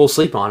point. People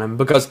sleep on him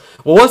because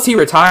once he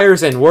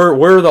retires and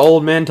we're the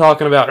old men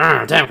talking about you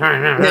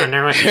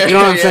know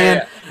what I'm saying?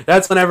 Yeah.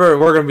 That's whenever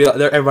we're gonna be like,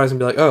 everybody's gonna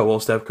be like, oh well,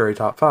 Steph Curry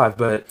top 5,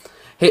 but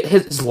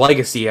his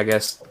legacy, I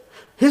guess.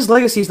 His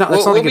legacy's not.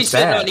 That's not like it's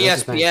bad. We'll be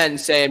sitting on ESPN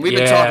saying we've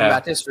been talking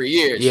about this for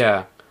years.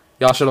 Yeah,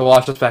 y'all should have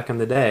watched us back in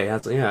the day.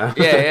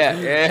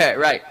 Yeah,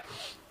 right.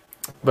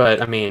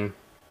 But I mean,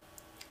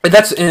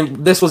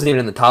 and this wasn't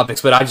even in the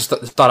topics, but I just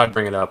thought I'd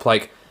bring it up.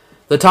 Like,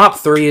 the top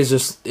 3 is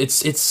just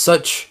it's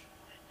such.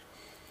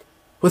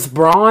 With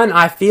Braun,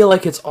 I feel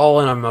like it's all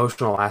an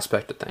emotional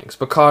aspect of things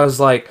because,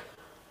 like,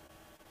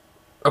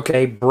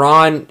 okay,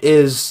 Braun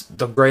is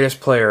the greatest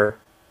player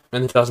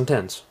in the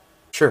 2010s.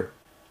 Sure.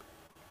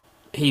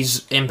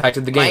 He's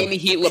impacted the game. Miami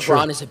Heat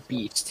LeBron is a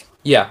beast.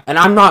 Yeah, and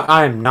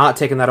I am not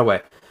taking that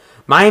away.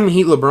 Miami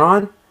Heat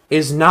LeBron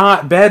is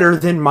not better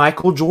than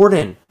Michael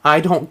Jordan.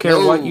 I don't care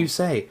what you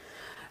say.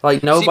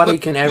 Like, nobody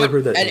can ever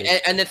prove that.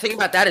 And the thing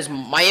about that is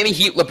Miami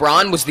Heat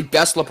LeBron was the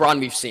best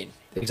LeBron we've seen.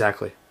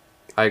 Exactly.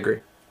 I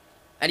agree.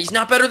 And he's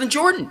not better than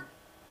Jordan.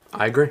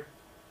 I agree.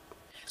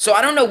 So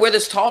I don't know where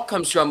this talk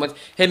comes from with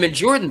him and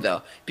Jordan,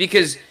 though,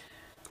 because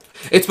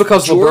it's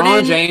because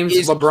LeBron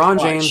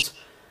James.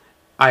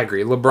 I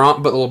agree.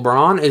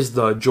 LeBron is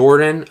the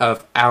Jordan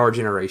of our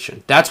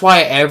generation. That's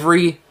why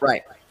every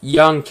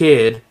young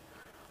kid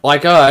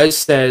like us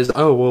says,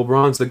 "Oh, well,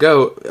 LeBron's the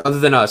GOAT." Other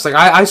than us, like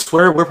I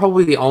swear, we're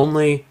probably the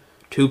only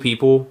 2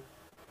 people.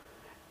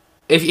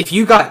 If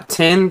you got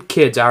 10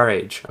 kids our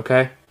age,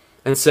 okay,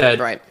 and said,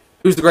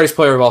 "Who's the greatest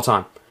player of all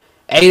time?"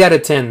 8 out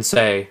of 10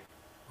 say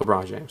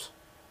LeBron James.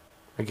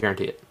 I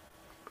guarantee it.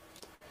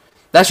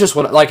 That's just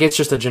it's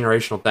just a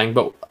generational thing,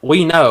 but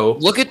we know.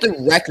 Look at the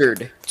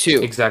record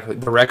too. Exactly,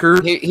 the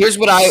record. Here's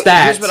what I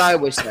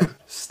always say.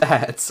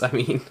 Stats. I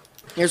mean,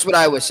 here's what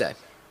I always say.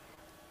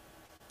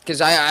 Because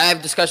I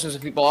have discussions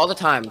with people all the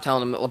time,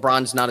 telling them that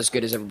LeBron's not as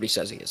good as everybody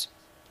says he is.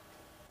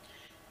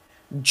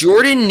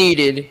 Jordan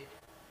needed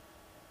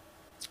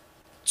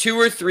 2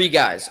 or 3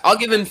 guys. I'll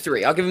give him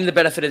 3. I'll give him the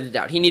benefit of the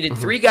doubt. He needed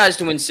 3 guys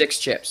to win 6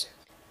 chips.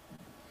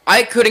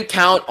 I couldn't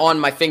count on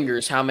my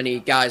fingers how many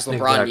guys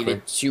LeBron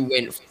needed to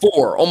win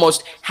 4.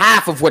 Almost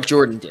half of what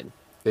Jordan did.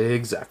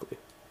 Exactly.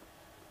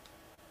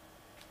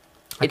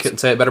 I couldn't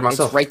say it better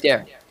myself. It's right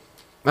there.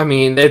 I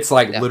mean, it's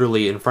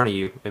literally in front of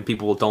you, and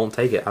people don't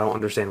take it. I don't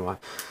understand why.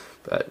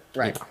 But,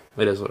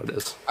 it is what it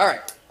is. All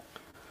right.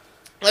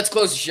 Let's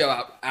close the show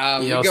out.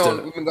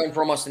 We've been going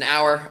for almost an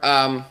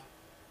hour.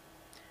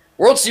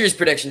 World Series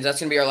predictions. That's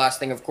going to be our last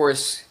thing, of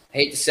course. I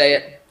hate to say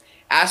it.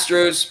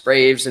 Astros,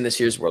 Braves in this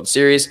year's World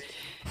Series.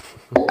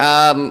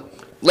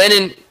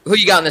 Landon, who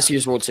you got in this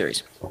year's World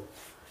Series?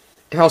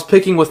 If I was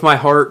picking with my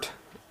heart,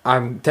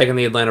 I'm taking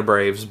the Atlanta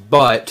Braves,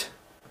 but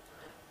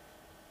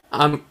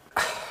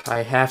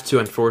I have to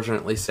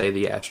unfortunately say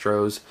the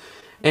Astros,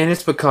 and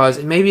it's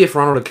because maybe if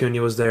Ronald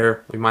Acuna was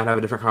there, we might have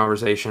a different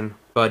conversation,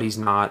 but he's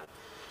not.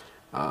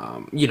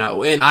 And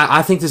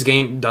I think this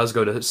game does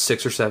go to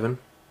 6 or 7,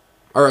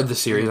 or the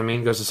series,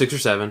 goes to 6 or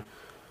 7,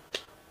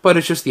 but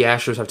it's just the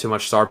Astros have too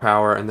much star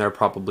power, and they're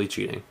probably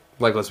cheating.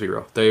 Like, let's be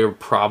real. They're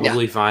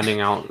probably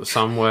finding out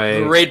some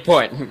way. Great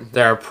point.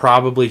 They're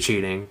probably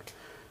cheating.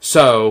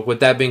 So, with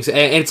that being said,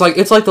 and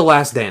it's like the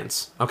last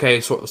dance, okay,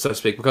 so to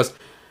speak, because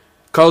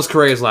Carlos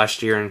Correa's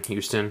last year in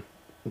Houston,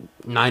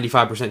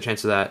 95%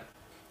 chance of that.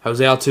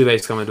 Jose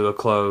Altuve's coming to a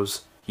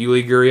close.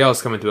 Yuli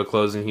Gurriel's coming to a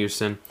close in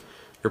Houston.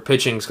 Your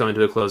pitching's coming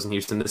to a close in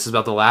Houston. This is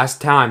about the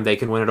last time they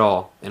can win it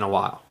all in a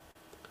while.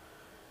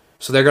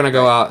 So they're going to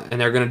go out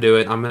and they're going to do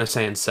it. I'm going to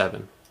say in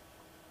 7.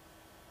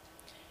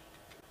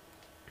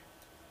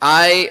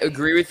 I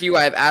agree with you.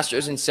 I have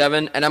Astros in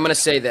 7, and I'm going to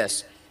say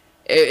this.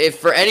 If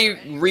for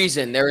any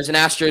reason there is an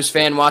Astros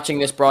fan watching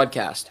this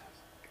broadcast.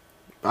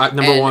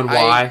 Number one,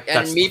 why?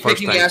 And me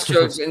picking the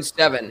Astros in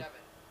 7.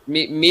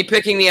 Me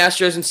picking the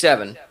Astros in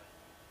 7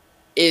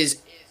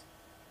 is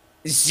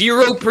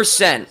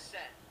 0%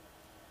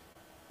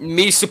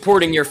 me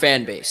supporting your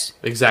fan base.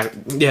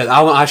 Exactly. Yeah,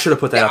 I should have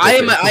put that up.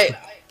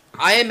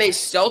 I am a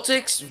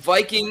Celtics,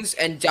 Vikings,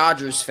 and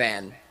Dodgers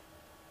fan.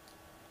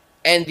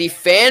 And the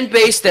fan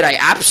base that I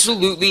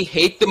absolutely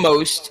hate the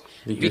most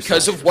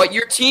because of what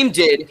your team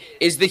did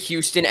is the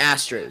Houston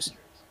Astros.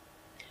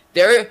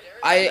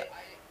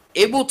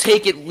 It will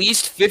take at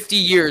least 50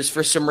 years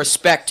for some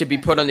respect to be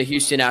put on the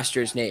Houston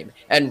Astros name,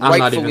 and I'm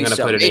rightfully not even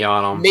so. Put any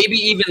on them. Maybe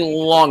even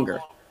longer.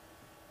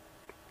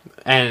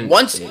 And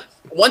once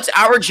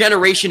our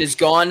generation is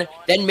gone,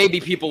 then maybe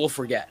people will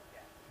forget.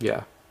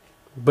 Yeah,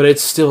 but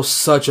it's still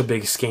such a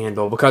big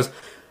scandal because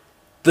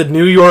the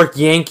New York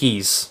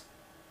Yankees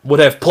would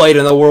have played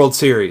in the World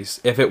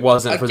Series if it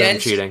wasn't for them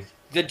cheating.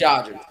 The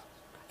Dodgers.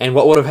 And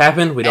what would have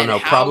happened? We don't know.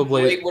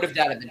 Probably. How great would have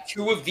that been?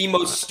 2 of the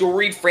most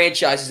storied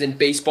franchises in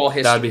baseball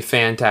history. That would be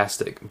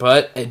fantastic.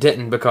 But it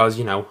didn't because,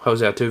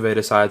 Jose Altuve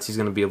decides he's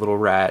going to be a little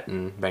rat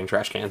and bang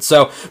trash cans.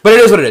 So, but it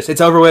is what it is.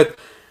 It's over with.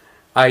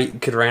 I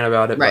could rant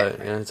about it,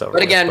 but it's over with.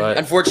 But again,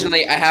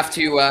 unfortunately, I have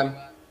to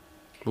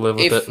live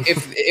with it.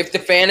 If the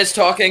fan is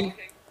talking,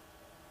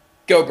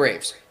 go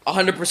Braves.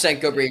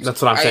 100% go Braves.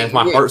 That's what I'm saying. If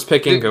my heart's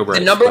picking, go Braves.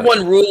 The number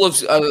one rule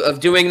of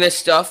doing this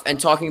stuff and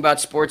talking about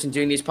sports and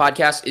doing these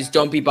podcasts is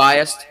don't be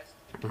biased.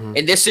 Mm-hmm.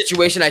 In this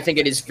situation, I think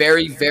it is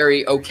very,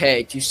 very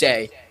okay to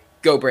say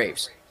go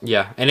Braves.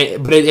 Yeah,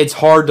 but it's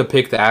hard to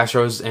pick the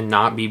Astros and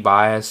not be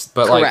biased.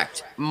 But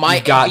correct. My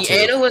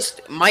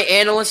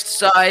analyst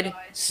side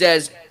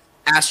says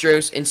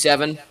Astros in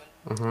 7.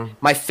 Mm-hmm.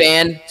 My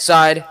fan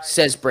side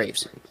says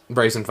Braves.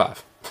 Braves in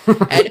 5.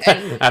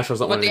 Astros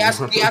don't win. The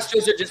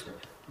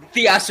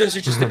Astros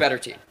are just a better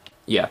team.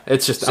 Yeah,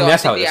 it's just. So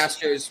that's how the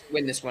Astros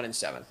win this one in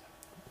 7.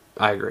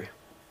 I agree.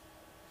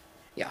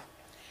 Yeah.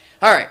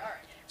 All right.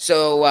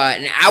 So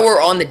an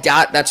hour on the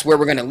dot. That's where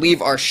we're going to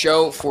leave our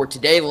show for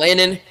today.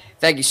 Landon,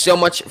 thank you so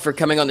much for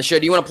coming on the show.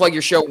 Do you want to plug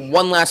your show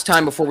one last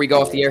time before we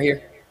go off the air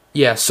here?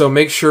 Yeah. So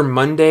make sure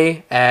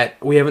Monday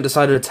we haven't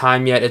decided a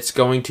time yet. It's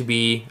going to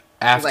be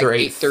after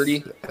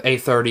 8:30,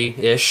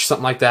 8:30-ish,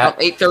 something like that.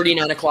 8:30,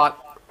 9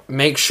 o'clock.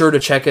 Make sure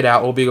to check it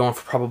out. We'll be going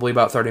for probably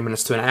about 30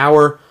 minutes to an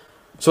hour.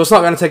 So it's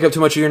not going to take up too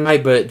much of your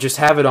night, but just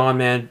have it on,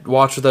 man.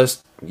 Watch with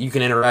us. You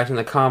can interact in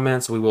the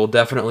comments. We will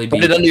definitely be...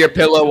 Put it under your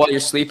pillow while you're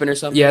sleeping or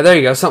something. Yeah, there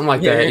you go. Something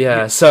like that,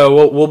 yeah.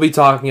 So we'll be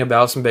talking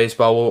about some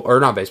baseball. Or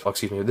not baseball,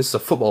 excuse me. This is a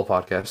football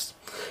podcast.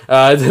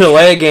 The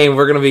delay game,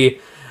 we're going to be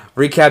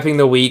recapping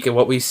the week and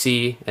what we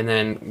see, and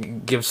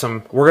then give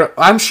some...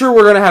 I'm sure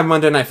we're going to have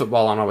Monday Night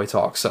Football on while we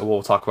talk, so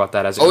we'll talk about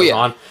that as it goes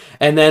on.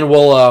 And then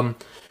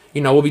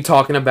we'll be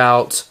talking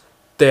about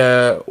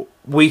the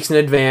weeks in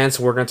advance.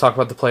 We're going to talk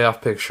about the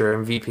playoff picture,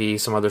 MVP,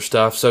 some other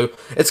stuff. So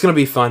it's going to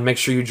be fun. Make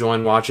sure you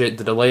join, watch it.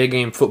 The Delay a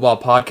Game Football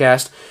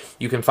Podcast.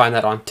 You can find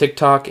that on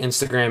TikTok,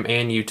 Instagram,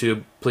 and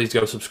YouTube. Please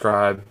go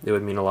subscribe. It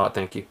would mean a lot.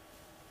 Thank you.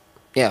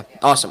 Yeah,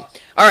 awesome.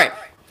 All right.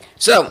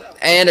 So,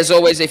 and as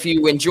always, if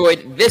you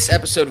enjoyed this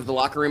episode of The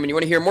Locker Room and you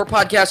want to hear more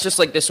podcasts just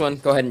like this one,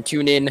 go ahead and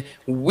tune in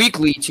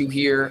weekly to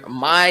hear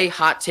my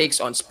hot takes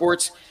on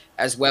sports,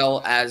 as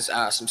well as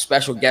some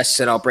special guests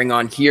that I'll bring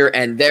on here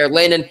and there.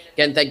 Landon,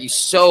 again, thank you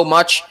so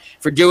much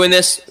for doing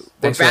this.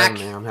 We're back,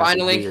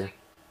 finally.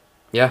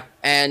 Yeah.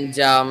 And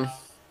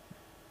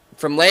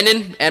from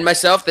Landon and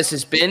myself, this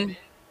has been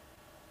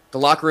The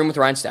Locker Room with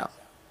Ryan Stoudt.